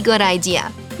really good idea.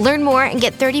 Learn more and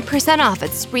get 30% off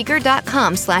at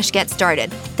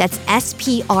Spreaker.com/getstarted. That's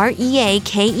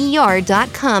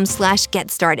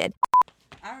SPREAKER.com/getstarted.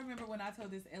 I remember when I told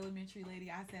this elementary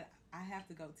lady, I said, I have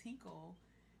to go tinkle.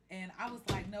 And I was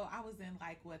like, no, I was in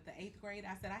like, the 8th grade.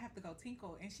 I said, I have to go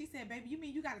tinkle. And she said, baby, you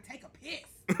mean you got to take a piss?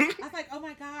 I was like, oh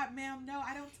my God, ma'am, no,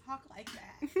 I don't talk like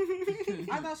that.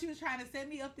 I thought she was trying to set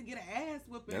me up to get an ass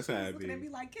whooping. That's she was how it looking be. at me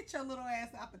like, get your little ass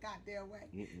out the goddamn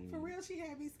way. For real, she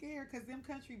had me scared because them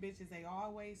country bitches, they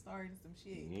always starting some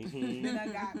shit. Then I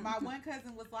got, my one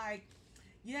cousin was like,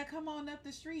 yeah, come on up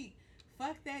the street.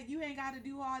 Fuck that, you ain't got to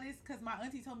do all this because my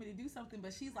auntie told me to do something,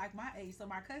 but she's like my age. So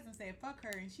my cousin said, fuck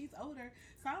her, and she's older.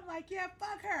 So I'm like, yeah,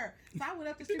 fuck her. So I went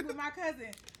up the street with my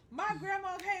cousin. My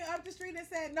grandma came up the street and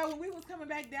said, no, when we was coming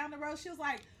back down the road, she was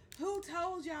like, who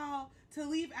told y'all to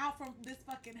leave out from this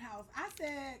fucking house? I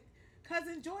said,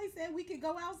 Cousin Joy said we could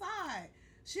go outside.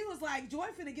 She was like, Joy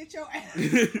finna get your ass.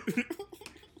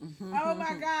 Oh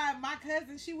my God, my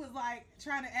cousin, she was like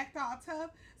trying to act all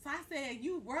tough. So I said,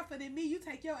 you rougher than me, you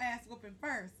take your ass whooping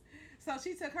first. So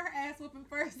she took her ass whooping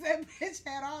first. That bitch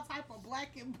had all type of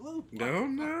black and blue. No.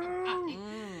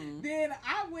 Then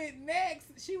I went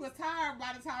next. She was tired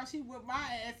by the time she whipped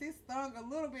my ass. It stung a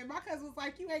little bit. My cousin was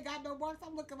like, you ain't got no marks.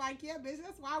 I'm looking like, yeah, bitch,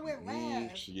 that's why I went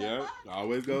last. Yep,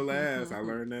 always go last. I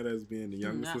learned that as being the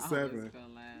youngest of 7.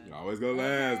 You always go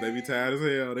last. They be tired as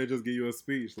hell. They just give you a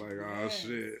speech like, oh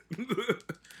shit.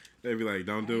 They be like,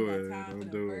 don't do it.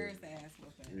 Don't do it.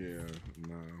 Yeah,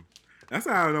 no. That's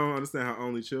how I don't understand how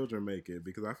only children make it,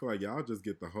 because I feel like y'all just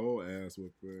get the whole ass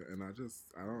whooping, and I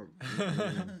don't.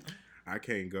 I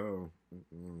can't go.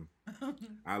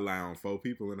 I lie on 4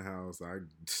 people in the house.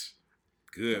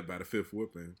 Good by the 5th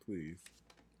whooping, please.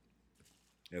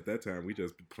 At that time, we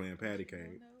just playing patty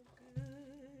cake.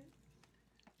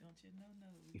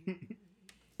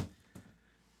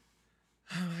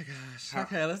 Oh my gosh.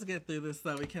 Okay, let's get through this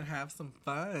so we can have some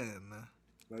fun.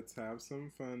 Let's have some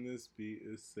fun. This beat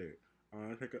is sick.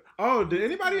 Oh, did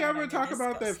anybody ever talk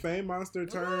about that Fame Monster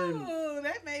turn? Ooh,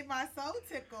 that made my soul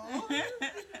tickle.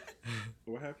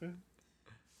 What happened?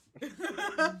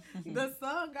 The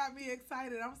song got me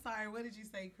excited. I'm sorry. What did you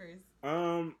say, Chris?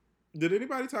 Did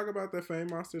anybody talk about that Fame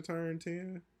Monster turn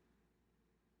 10?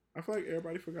 I feel like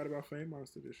everybody forgot about Fame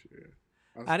Monster this year.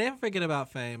 I didn't forget about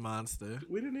Fame Monster.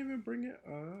 We didn't even bring it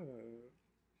up.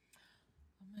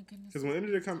 Oh my goodness. Because when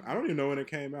did it come? I don't even know when it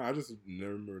came out. I just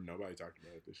remember nobody talked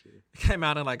about it this year. It came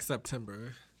out in like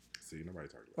September. See, nobody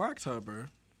talked about it. Or October.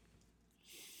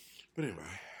 But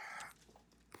anyway,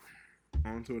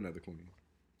 on to another queen.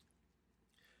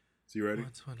 So you ready?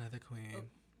 On to another queen. Oh,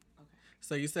 okay.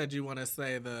 So you said you want to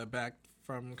say the back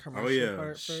from commercial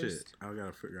part first? Shit. I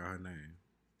gotta figure out her name.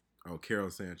 Oh, Carol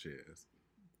Sanchez.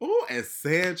 Oh, and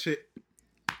Sanchez.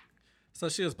 So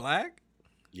she was black?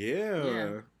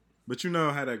 Yeah. But you know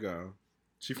how that go.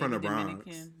 She from the Bronx.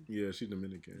 Dominican. Yeah, she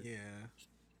Dominican. Yeah.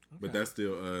 Okay. But that's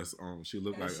still us. She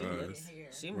look like us.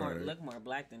 She look more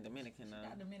black than Dominican though.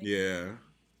 Yeah.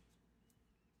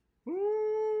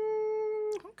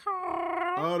 Ooh.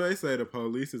 Okay. Oh, they say the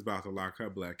police is about to lock her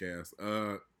black ass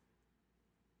up.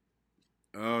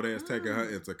 Oh, they're taking her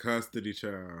into custody,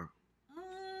 child.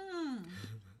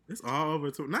 It's all over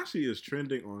Twitter. Now she is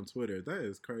trending on Twitter. That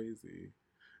is crazy.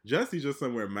 Jussie just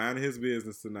somewhere minding his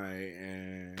business tonight,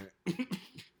 and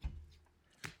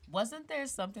wasn't there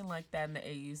something like that in the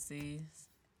AUCs?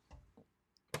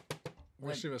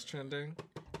 Where she was trending?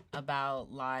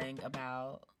 About lying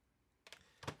about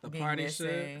the being party missing,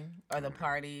 shit? or the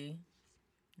party.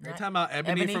 You're talking about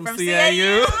Ebony from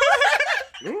CAU?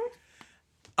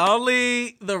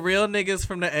 Only the real niggas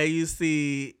from the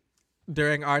AUC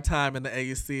during our time in the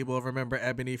AUC will remember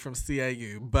Ebony from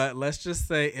CAU. But let's just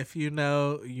say, if you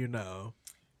know, you know.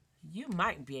 You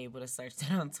might be able to search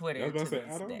that on Twitter. I was gonna say,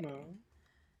 I don't know.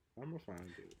 I'm gonna find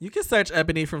it. You can search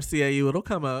Ebony from CAU. It'll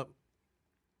come up.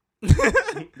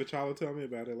 But y'all will tell me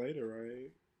about it later,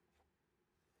 right?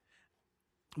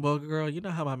 Well, girl, you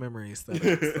know how my memory is set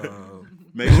up. So.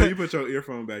 Make sure you put your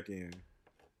earphone back in.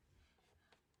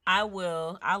 I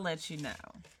will. I'll let you know.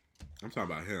 I'm talking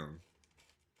about him.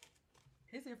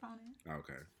 His earphone in.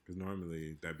 Okay, because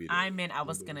normally that'd be. I meant I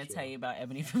was gonna tell you about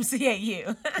Ebony from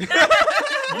CAU.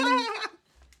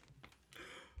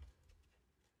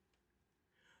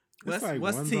 It's like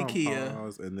what's one's T-Kia? on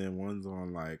pause and then one's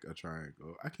on like a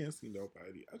triangle. I can't see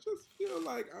nobody. I just feel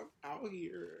like I'm out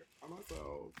here by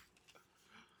myself.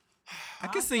 I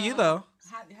can see you though.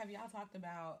 Have y'all talked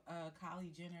about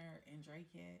Kylie Jenner and Drake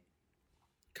yet?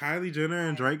 Kylie Jenner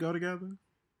and Drake go together?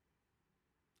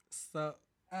 So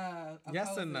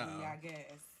yes and no. I guess.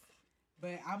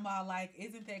 But I'm all like,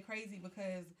 isn't that crazy?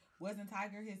 Because wasn't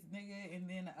Tiger his nigga, and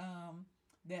then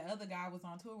that other guy was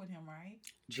on tour with him, right?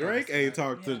 Drake ain't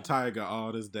talked to Tiger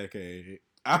all this decade.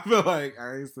 I feel like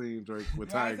I ain't seen Drake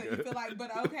with Right, Tiger. so you feel like,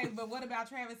 but okay, but what about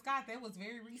Travis Scott? That was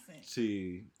very recent.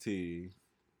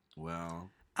 Well,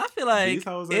 I feel like these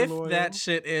hoes ain't if loyal. that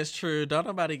shit is true, don't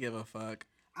nobody give a fuck.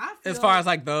 I feel As far as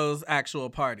like those actual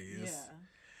parties. Yeah.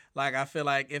 Like, I feel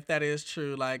like if that is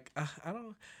true, like, I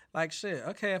don't, like, shit.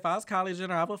 Okay, if I was Kylie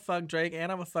Jenner, I would fuck Drake,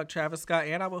 and I would fuck Travis Scott,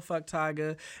 and I would fuck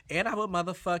Tiger, and I would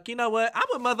motherfuck, you know what? I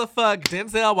would motherfuck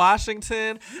Denzel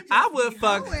Washington. I would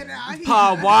fuck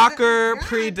Paul Walker,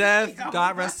 pre-death,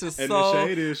 God rest his And the soul.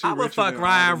 shade is she I would richer fuck than all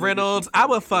Ryan the niggas Reynolds. she I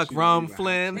would fucked, fuck she Ron really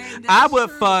Flynn. And I that's would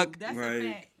true. fuck... That's a like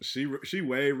fact. she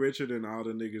way richer than all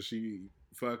the niggas she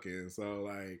fucking. So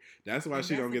like that's why And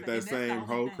she that's don't the get thing, that and that's the same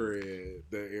whole hoe thing. cred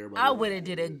that everybody. I would have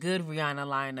did a good Rihanna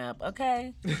lineup,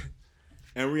 okay?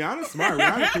 And Rihanna's smart.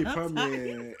 Rihanna keep her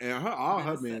men, and all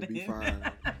her men be fine.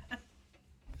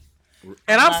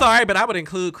 And I'm sorry, but I would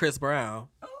include Chris Brown.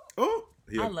 Oh,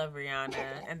 yeah. I love Rihanna,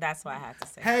 and that's why I had to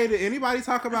say. Hey, did anybody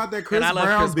talk about that Chris I love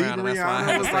Brown Chris beating Brown, and that's why I had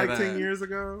Rihanna to was say like that. 10 years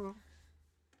ago?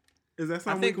 Is that I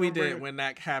something think we gonna did bring- when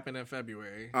that happened in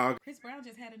February. Chris Brown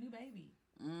just had a new baby.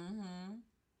 Mm-hmm.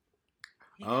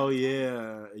 Oh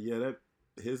yeah, that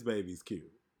his baby's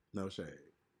cute. No shade.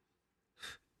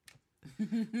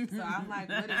 So I'm like,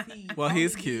 what is he? Well,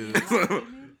 he's only cute. beating white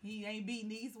women? He ain't beating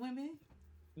these women.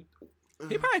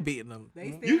 He probably beating them.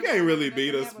 They still You can't really want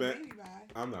beat to us, have a man. baby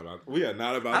by. I'm not about. We are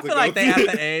not about. I to feel go like they through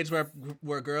at it. the age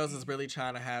where girls is really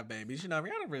trying to have babies. You know,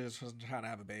 Rihanna really was trying to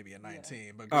have a baby at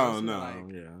 19, but girls Oh were no, like,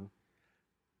 yeah.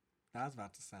 that was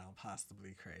about to sound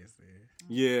possibly crazy.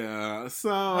 Yeah, so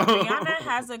Rihanna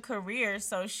has a career,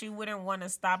 so she wouldn't want to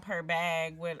stop her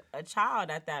bag with a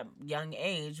child at that young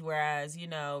age. Whereas, you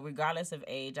know, regardless of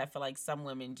age, I feel like some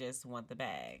women just want the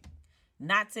bag.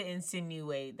 Not to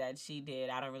insinuate that she did.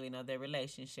 I don't really know their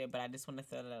relationship, but I just want to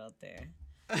throw that out there.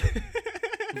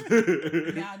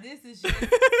 Now this is just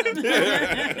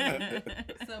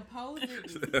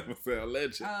supposedly.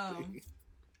 Allegedly.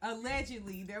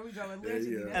 Allegedly, there we go.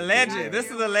 Allegedly, Yeah. That's Alleged. the This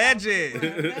idea. is alleged.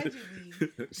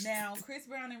 Allegedly. Now, Chris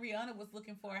Brown and Rihanna was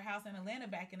looking for a house in Atlanta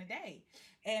back in the day,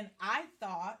 and I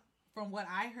thought, from what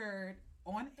I heard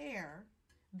on air,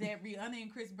 that Rihanna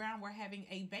and Chris Brown were having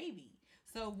a baby.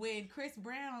 So when Chris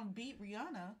Brown beat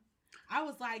Rihanna, I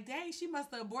was like, dang, she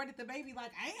must have aborted the baby.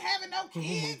 Like, I ain't having no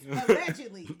kids.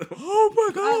 Allegedly. Oh my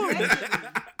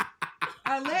God.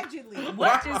 Allegedly.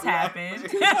 What just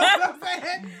happened? You know what I'm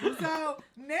saying? So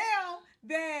now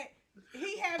that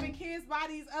he having kids by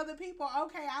these other people,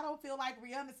 okay, I don't feel like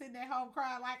Rihanna sitting at home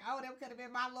crying like, oh, that could have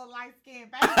been my little light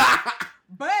skinned baby.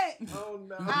 But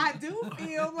I do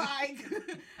feel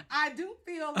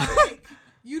like,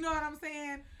 you know what I'm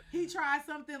saying? He tried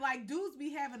something like dudes be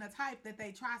having a type that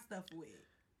they try stuff with.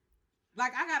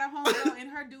 Like, I got a homegirl and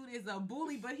her dude is a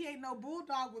bully, but he ain't no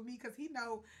bulldog with me because he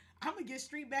know I'm going to get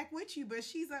straight back with you. But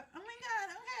she's oh my God,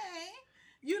 okay.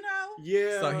 You know?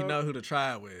 Yeah. So he know who to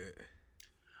try it with.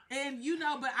 And, you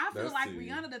know, but I feel That's like it.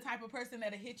 Rihanna the type of person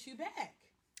that'll hit you back.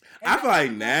 And I feel like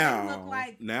they now, look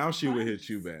like now she would hit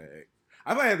you back.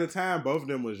 I feel like at the time both of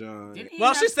them was young.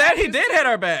 Well, she said he did hit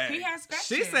her back. He has scratches.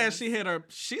 She said she hit her.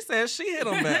 She said she hit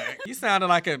him back. You sounded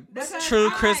like a Because true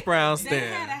I Chris like- Brown They had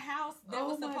a stan. house that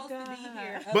was supposed to be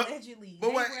here, But- allegedly. but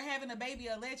They what- were having a baby,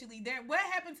 allegedly. What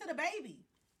happened to the baby?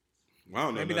 I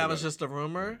don't know. Maybe none that of was just a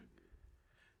rumor,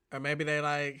 or maybe they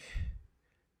like.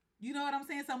 You know what I'm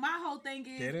saying? So my whole thing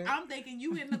is, Get it? I'm thinking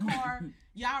you in the car,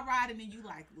 y'all riding, and you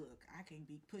like, look, I can't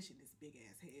be pushing this big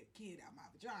ass head kid out my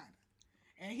vagina,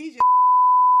 and he just.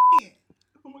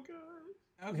 Oh my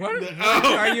God. Okay. What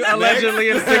are you allegedly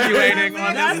insinuating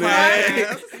on this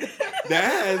podcast?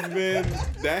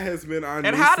 That has been our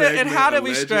And new how did segment,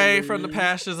 we stray allegedly. from the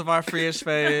pastures of our free-ish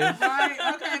fave?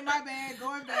 Right? Okay, my bad.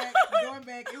 Going back.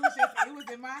 It was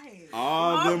in my head.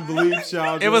 All them bleeps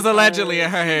y'all just It was allegedly heard.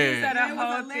 in her head. Said It a was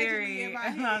whole allegedly theory. in my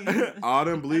head. All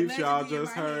them bleeps y'all Allegedly in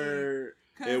just my head. heard.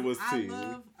 'Cause It was I tea.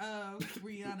 love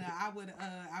Rihanna.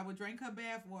 I would drink her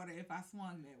bath water if I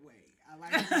swung that way. I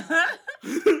like her.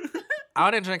 I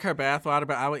wouldn't drink her bathwater,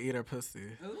 but I would eat her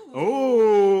pussy.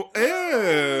 Oh,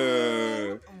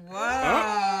 yeah.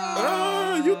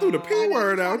 Wow. You threw the P I know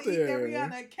word you out trying to eat that there.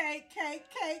 Rihanna cake.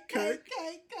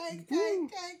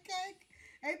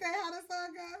 And Ain't that how the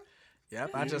song goes?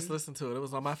 Yep, I just listened to it. It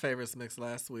was on my favorites mix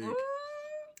last week.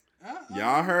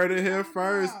 Y'all heard it here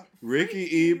first. Ricky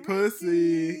eat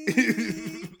pussy.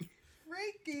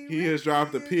 He has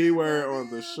dropped the P word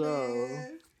on the show.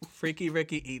 Freaky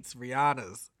Ricky eats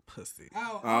Rihanna's pussy.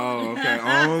 Oh,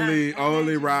 okay.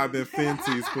 Only Robin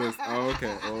Fenty's pussy.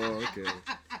 Okay.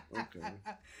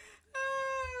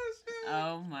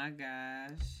 Oh my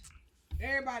gosh.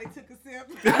 Everybody took a sip.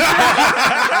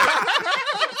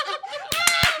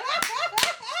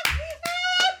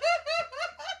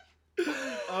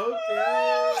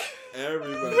 Okay.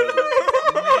 Everybody.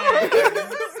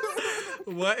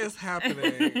 What is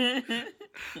happening?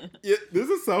 Yeah, this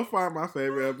is so far my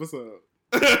favorite episode.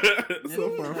 So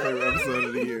far my favorite episode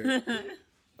of the year.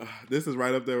 This is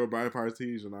right up there with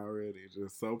Bipartisan already.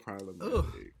 Just so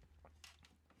problematic.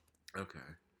 Okay.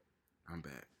 I'm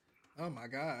back. Oh my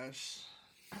gosh.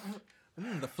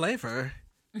 The flavor.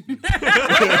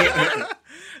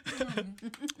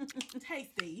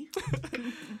 Tasty.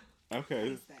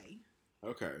 Okay.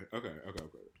 Okay.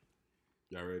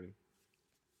 Y'all ready?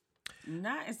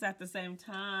 Not it's at the same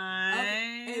time.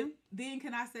 Okay. And then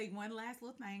can I say one last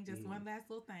little thing? Just one last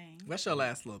little thing. What's your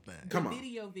last little thing? Come on.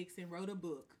 Video Vixen wrote a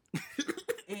book.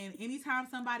 And anytime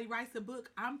somebody writes a book,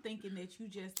 I'm thinking that you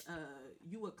just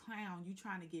you a clown, you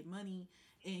trying to get money,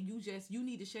 and you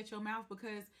need to shut your mouth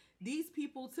because these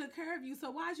people took care of you. So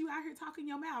why is you out here talking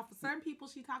your mouth? Certain people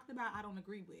she talked about I don't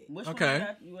agree with. Which one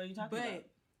are you talking about? But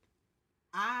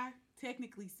I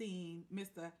technically seen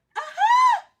Mr.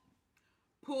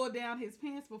 pull down his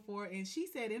pants before, and she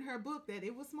said in her book that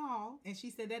it was small, and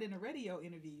she said that in a radio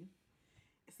interview.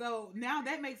 So now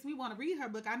that makes me want to read her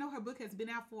book. I know her book has been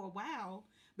out for a while,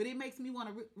 but it makes me want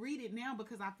to read it now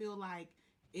because I feel like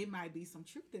it might be some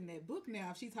truth in that book now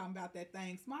if she's talking about that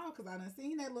thing small, because I done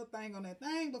seen that little thing on that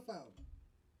thing before.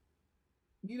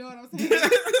 You know what I'm saying?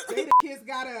 They the kids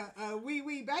got a wee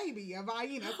baby, a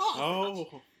Vienna sausage.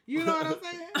 Oh. You know what I'm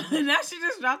saying? Now she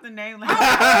just dropped the name. Like, We'll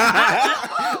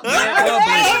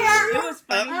it was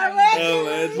funny how you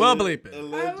did it. We'll bleep it.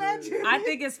 Allegedly. I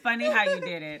think it's funny how you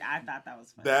did it. I thought that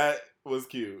was funny. That was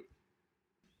cute.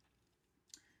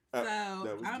 So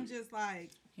cute. I'm just like,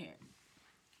 Here.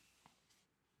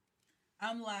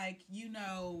 I'm like,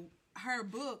 her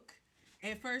book,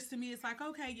 at first to me, it's like,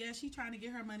 okay, yeah, she trying to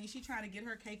get her money. She trying to get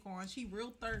her cake on. She real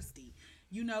thirsty,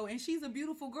 and she's a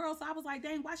beautiful girl. So I was like,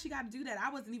 dang, why she got to do that? I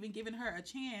wasn't even giving her a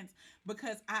chance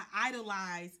because I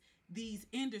idolize these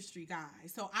industry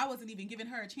guys. So I wasn't even giving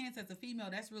her a chance as a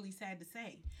female. That's really sad to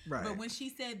say. Right. But when she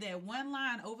said that one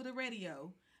line over the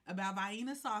radio about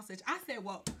Vienna sausage, I said,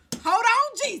 well, hold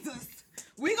on, Jesus.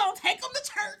 We gonna take them to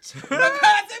church because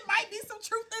it might be some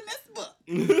truth in this book.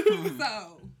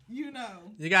 So, you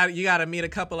got to meet a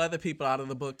couple other people out of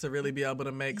the book to really be able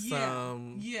to make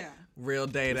some real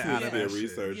data out of that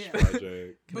research shit.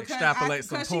 project. Extrapolate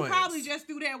some points. Because she probably just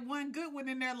threw that one good one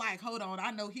in there like, hold on,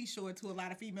 I know he's short to a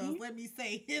lot of females. Let me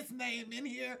say his name in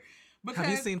here. Have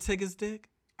you seen Tigger's dick?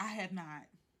 I have not.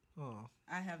 Oh.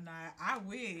 I have not. I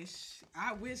wish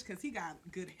because he got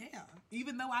good hair.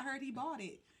 Even though I heard he bought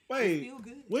it. Wait, still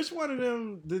good. Which one of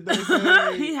them did they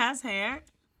say? He has hair.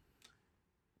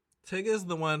 Tigger's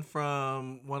the one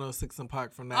from 106 and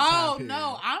Park from that time period.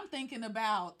 No, I'm thinking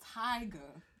about Tiger.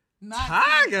 Not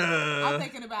Tiger. I'm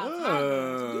thinking about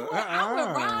Tiger. I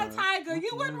would ride Tiger.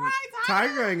 You wouldn't ride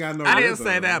Tiger. Tiger ain't got no I rhythm. didn't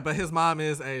say that, but his mom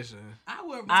is Asian. I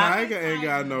would ride Tiger ain't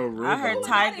got no rhythm. I heard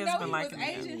Tiger's been been like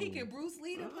Asian. He could Bruce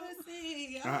Lee the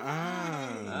pussy.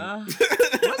 What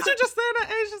you just saying that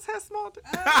Asians have small dicks?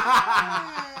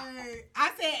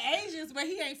 I said Asians, but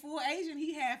he ain't full Asian.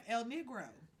 He half El Negro.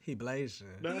 He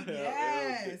Blasian.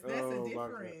 Yes, that's a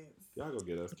difference. Y'all go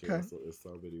get us canceled in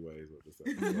so many ways with this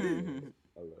episode.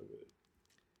 I love it.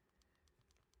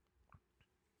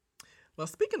 Well,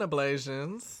 speaking of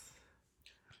Blasians,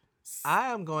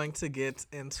 I am going to get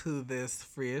into this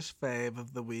Free-ish fave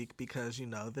of the week because,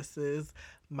 this is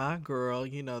my girl.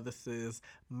 This is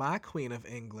my Queen of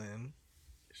England.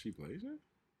 Is she Blasian?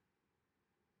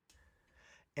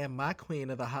 And my queen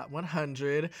of the Hot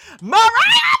 100, Mariah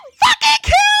fucking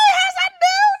Carey has a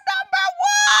new number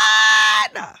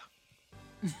one!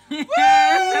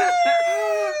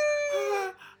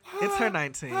 It's her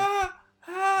 19th.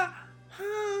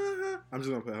 I'm just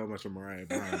gonna play a whole bunch of Mariah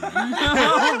behind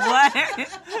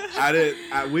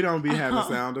What? We don't be having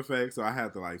sound effects, so I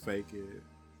have to fake it.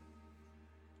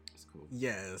 It's cool.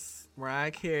 Yes,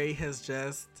 Mariah Carey has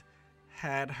just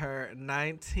had her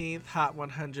 19th Hot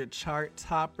 100 chart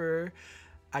topper.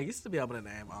 I used to be able to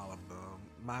name all of them.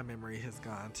 My memory has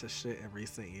gone to shit in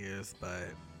recent years,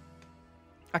 but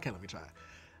okay, let me try.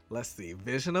 Let's see.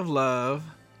 Vision of Love,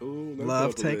 Ooh,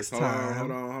 Love takes time.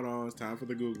 Hold on. It's time for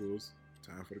the Googles.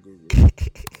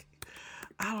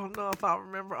 I don't know if I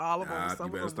remember all of them. You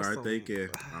better start thinking.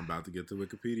 I'm about to get to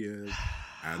Wikipedia.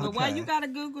 Well, why you gotta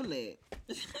Google it?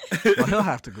 Well, he'll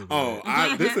have to Google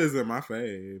it. This isn't my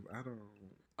fave. I don't.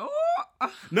 Oh.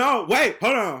 No, wait.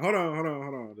 Hold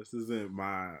on. This isn't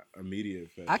my immediate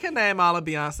fave. I can name all of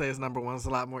Beyonce's number ones a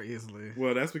lot more easily.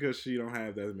 Well, that's because she don't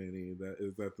have that many. Is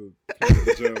that the part of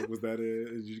the joke? Was that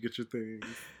it? Did you get your things?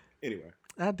 Anyway.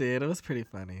 I did. It was pretty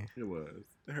funny. It was.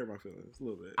 It hurt my feelings a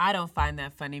little bit. I don't find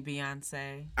that funny,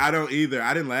 Beyonce. I don't either.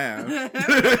 I didn't laugh.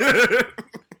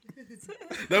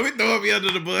 Don't be throwing me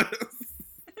under the bus.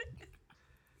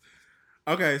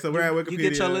 Okay, so we're at Wikipedia. You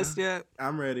get your list yet?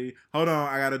 I'm ready. Hold on.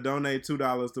 I got to donate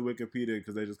 $2 to Wikipedia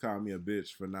because they just called me a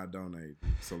bitch for not donating.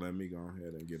 So let me go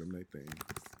ahead and get them their thing.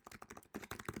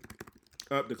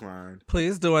 Up, declined.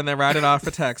 Please do, and then write it off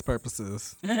for tax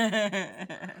purposes.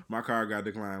 My card got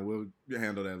declined. We'll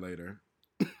handle that later.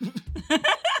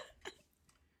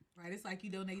 Right, it's like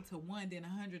you donate to one, then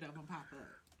 100 of them pop up.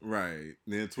 Right.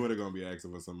 Then Twitter gonna be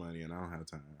asking for some money, and I don't have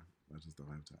time. I just don't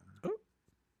have time. Ooh.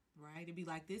 Right, it'd be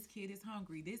like, this kid is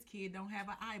hungry. This kid don't have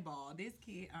an eyeball. This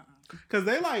kid, Because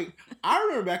they I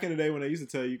remember back in the day when they used to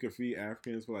tell you could feed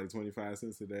Africans for like 25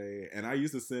 cents a day. And I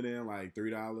used to send in like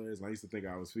 $3. And I used to think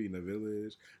I was feeding a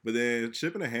village. But then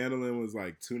shipping and handling was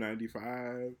like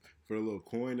 $2.95 for a little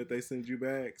coin that they send you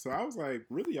back. So I was like,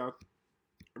 really, y'all?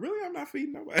 Really, I'm not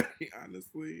feeding nobody,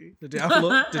 honestly. Did you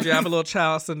have a little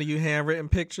child sending you handwritten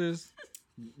pictures?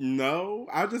 No,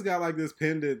 I just got like this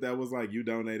pendant that was like, you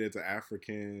donated to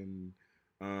African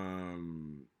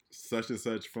such and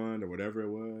such fund or whatever it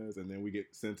was, and then we get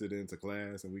sent it into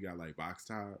class and we got like box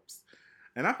tops.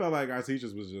 And I felt like our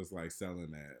teachers was just like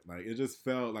selling that. Like it just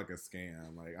felt like a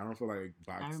scam. Like I don't feel like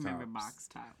box tops. I remember box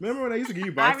tops. Remember when they used to give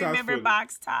you box tops? I remember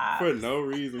box tops. For no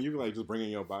reason. You be like just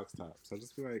bringing your box tops. I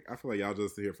feel like y'all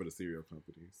just here for the cereal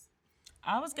companies.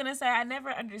 I was going to say, I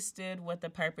never understood what the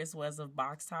purpose was of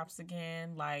box tops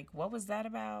again. Like, what was that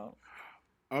about?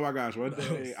 Oh my gosh, one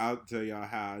day I'll tell y'all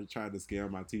how I tried to scare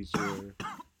my teacher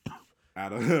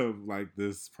out of like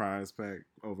this prize pack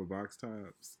over box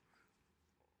tops.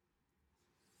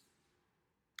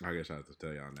 I guess I have to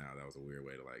tell y'all now. That was a weird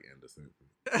way to like end the sentence.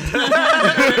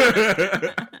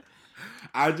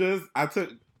 I took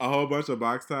a whole bunch of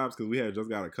box tops because we had just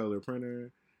got a color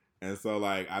printer. And so,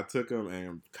 like, I took them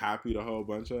and copied a whole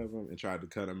bunch of them and tried to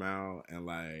cut them out. And,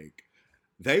 like,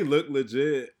 they look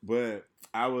legit, but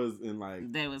I was in,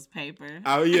 like... There was paper.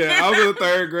 Oh, yeah. I was in the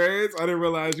 3rd grade, so I didn't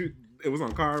realize it was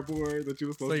on cardboard that you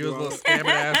were supposed to do. So you was a little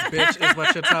scammer-ass bitch is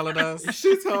what you're telling us?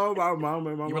 She told my mom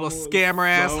and my mom. You were a little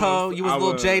scammer-ass hoe? You was a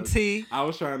little JT? I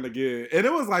was trying to get... And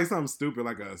it was, like, something stupid,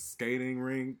 like a skating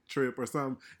rink trip or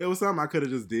something. It was something I could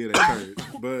have just did at church,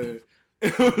 but...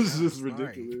 It was just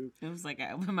ridiculous. It was like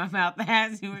I opened my mouth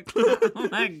as you were. Oh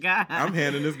my God. I'm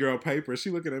handing this girl paper. She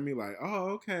looking at me like,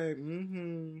 oh, okay.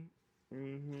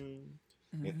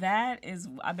 That is,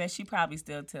 I bet she probably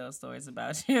still tells stories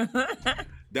about you.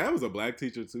 That was a black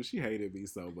teacher too. She hated me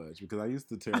so much because I used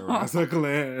to terrorize her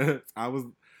class.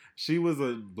 She was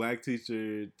a black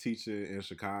teacher teaching in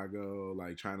Chicago,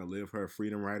 like trying to live her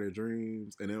freedom rider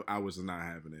dreams. And I was just not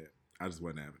having it. I just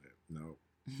wasn't having it. No.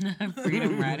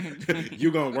 Freedom rider.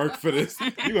 You gonna work for this?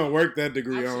 You gonna work that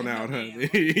degree on out, honey?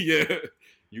 Yeah.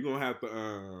 You gonna have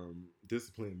to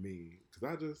discipline me because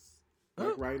I just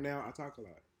like right now I talk a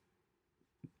lot.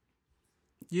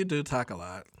 You do talk a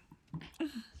lot.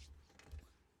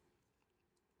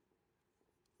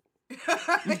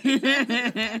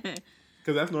 Because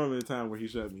that's normally the time where he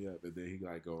shut me up and then he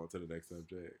like go on to the next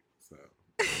subject. So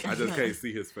I just can't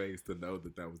see his face to know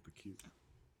that was the cue.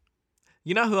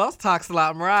 You know who else talks a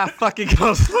lot? Mariah fucking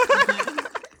goes.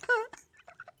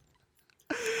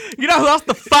 You know who else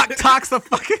the fuck talks a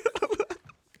fucking...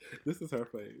 This is her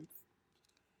face.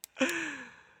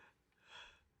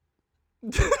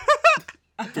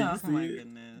 Oh my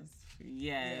goodness.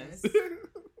 Yes.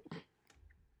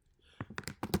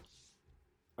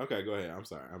 Okay, go ahead. I'm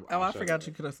sorry. I forgot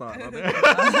you could have saw it on there.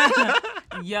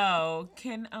 Yo,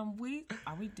 are we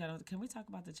done? Can we talk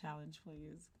about the challenge,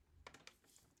 please?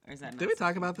 Or is that did we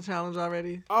talk about the challenge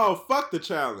already? Oh, fuck the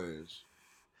challenge.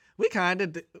 We kind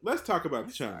of did. Let's talk about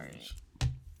the challenge.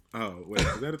 Oh, wait.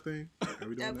 Is that a thing? Are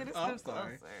we doing that? I'm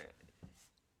sorry.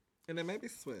 And then maybe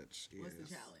switch. What's the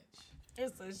challenge?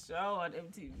 It's a show on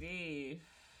MTV. It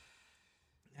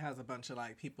has a bunch of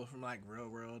like people from like Real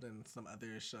World and some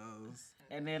other shows.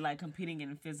 And they're like competing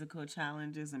in physical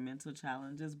challenges and mental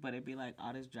challenges, but it'd be like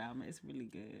all this drama. It's really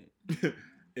good.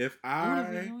 If the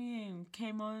reunion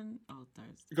came on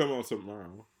Thursday. Come on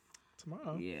tomorrow.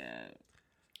 Tomorrow? Yeah.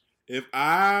 If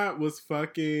I was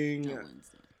fucking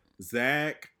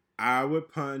Zach, I would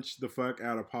punch the fuck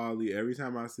out of Paulie every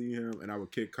time I see him, and I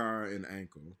would kick Cara in the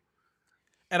ankle.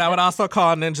 And I would also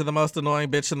call Ninja the most annoying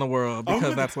bitch in the world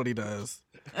because that's what he does.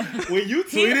 When you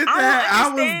tweeted that,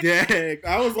 I was gagged.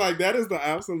 I was like, that is the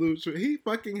absolute truth. He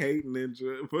fucking hate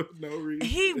Ninja for no reason.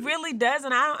 He really does,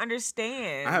 and I don't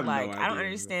understand. I have no idea. I don't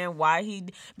understand why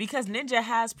because Ninja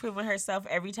has proven herself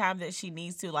every time that she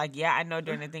needs to. Like, yeah, I know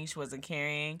during the thing she wasn't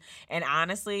carrying. And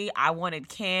honestly, I wanted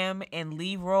Cam and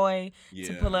Leroy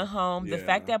to pull it home. The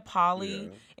fact that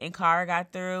Paulie and Cara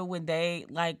got through when they,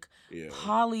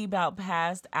 Paulie about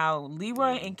passed out.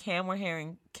 Leroy and Cam were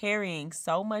carrying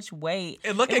so much weight.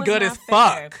 And looking good as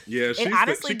fuck. Yeah, it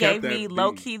honestly gave me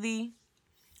low-key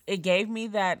it gave me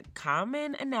that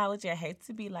common analogy. I hate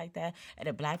to be like that. And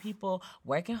the black people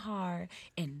working hard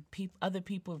and other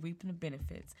people reaping the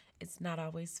benefits. It's not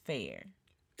always fair.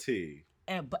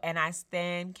 And I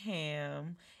stand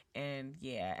Cam, and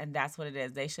and that's what it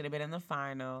is. They should have been in the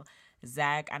final.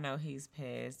 Zach, I know he's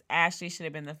pissed. Ashley should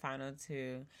have been in the final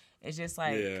too. It's just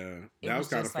like it was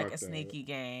just like a sneaky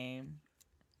game.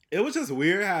 It was just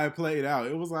weird how it played out.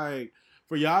 It was like,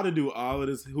 for y'all to do all of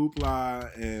this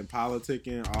hoopla and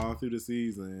politicking all through the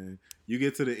season, you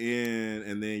get to the end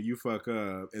and then you fuck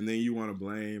up and then you want to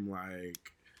blame like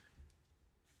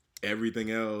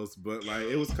everything else. But like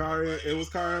it was Cara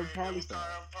and Paulie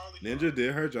style. Ninja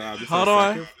did her job. Hold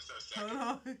on.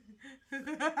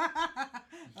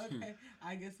 Okay,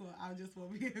 I guess I just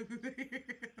won't be able to hear.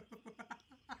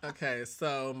 Okay,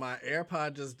 so my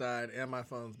AirPod just died and my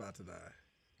phone's about to die.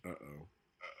 Uh-oh.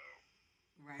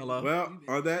 Right. Hello? Well,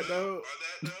 on that note.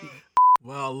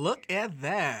 Well, look at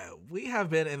that. We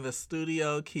have been in the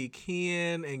studio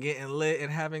kikiing and getting lit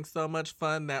and having so much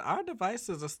fun that our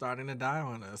devices are starting to die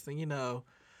on us. And, you know,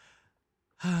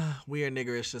 we are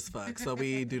niggerish as fuck, so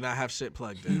we do not have shit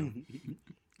plugged in.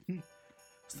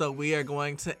 So we are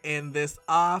going to end this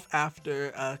off after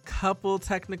a couple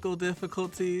technical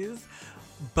difficulties,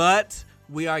 but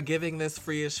we are giving this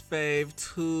free-ish fave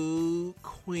to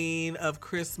Queen of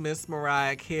Christmas,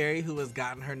 Mariah Carey, who has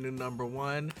gotten her new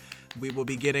 #1. We will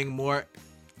be getting more.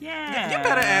 Yeah. You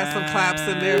better add some claps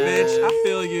in there, bitch. I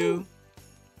feel you.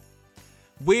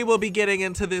 We will be getting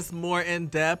into this more in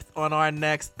depth on our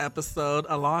next episode,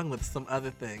 along with some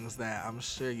other things that I'm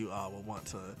sure you all will want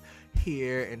to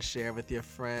hear and share with your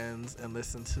friends and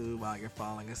listen to while you're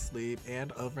falling asleep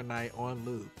and overnight on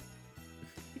loop.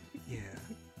 Yeah.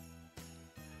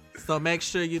 So make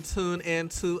sure you tune in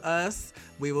to us.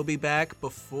 We will be back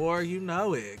before you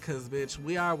know it, because, bitch,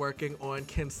 we are working on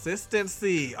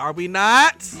consistency. Are we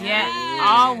not? Yeah,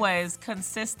 always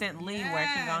consistently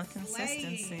working on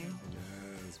consistency.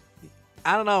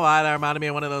 I don't know why that reminded me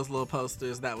of one of those little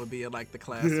posters that would be in, like, the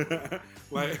classroom.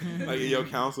 like in your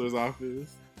counselor's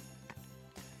office.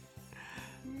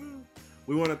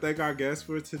 We want to thank our guests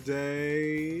for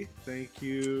today. Thank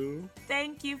you.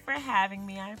 Thank you for having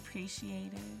me. I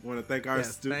appreciate it. We want to thank our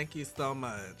thank you so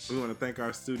much. We want to thank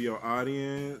our studio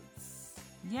audience.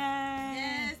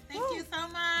 Yes, thank you so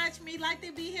much. Me like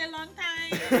to be here long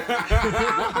time.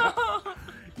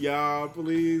 Y'all,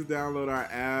 please download our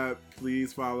app.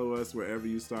 Please follow us wherever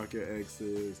you stalk your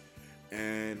exes.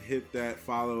 And hit that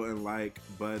follow and like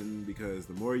button, because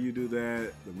the more you do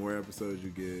that, the more episodes you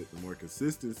get, the more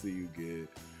consistency you get.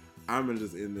 I'm going to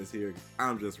just end this here.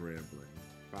 I'm just rambling.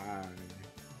 Bye.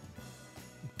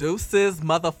 Deuces,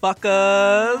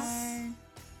 motherfuckers. Bye.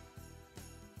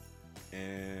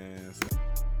 And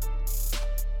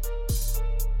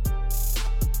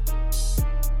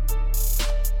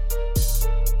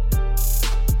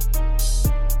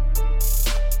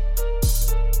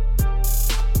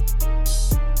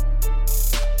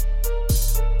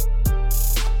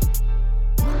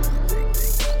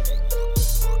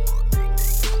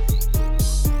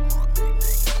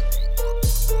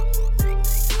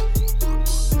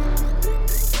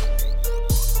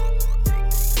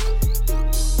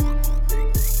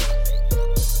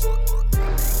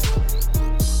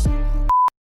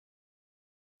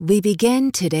we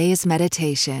begin today's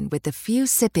meditation with a few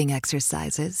sipping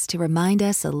exercises to remind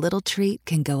us a little treat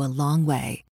can go a long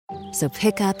way. So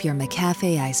pick up your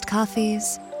McCafe iced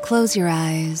coffees, close your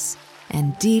eyes,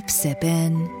 and deep sip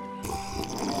in.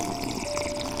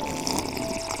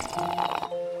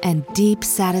 And deep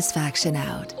satisfaction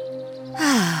out.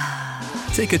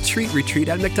 Take a treat retreat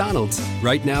at McDonald's.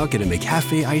 Right now, get a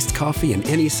McCafe iced coffee in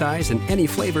any size and any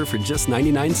flavor for just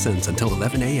 99 cents until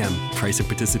 11 a.m. Price of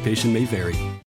participation may vary.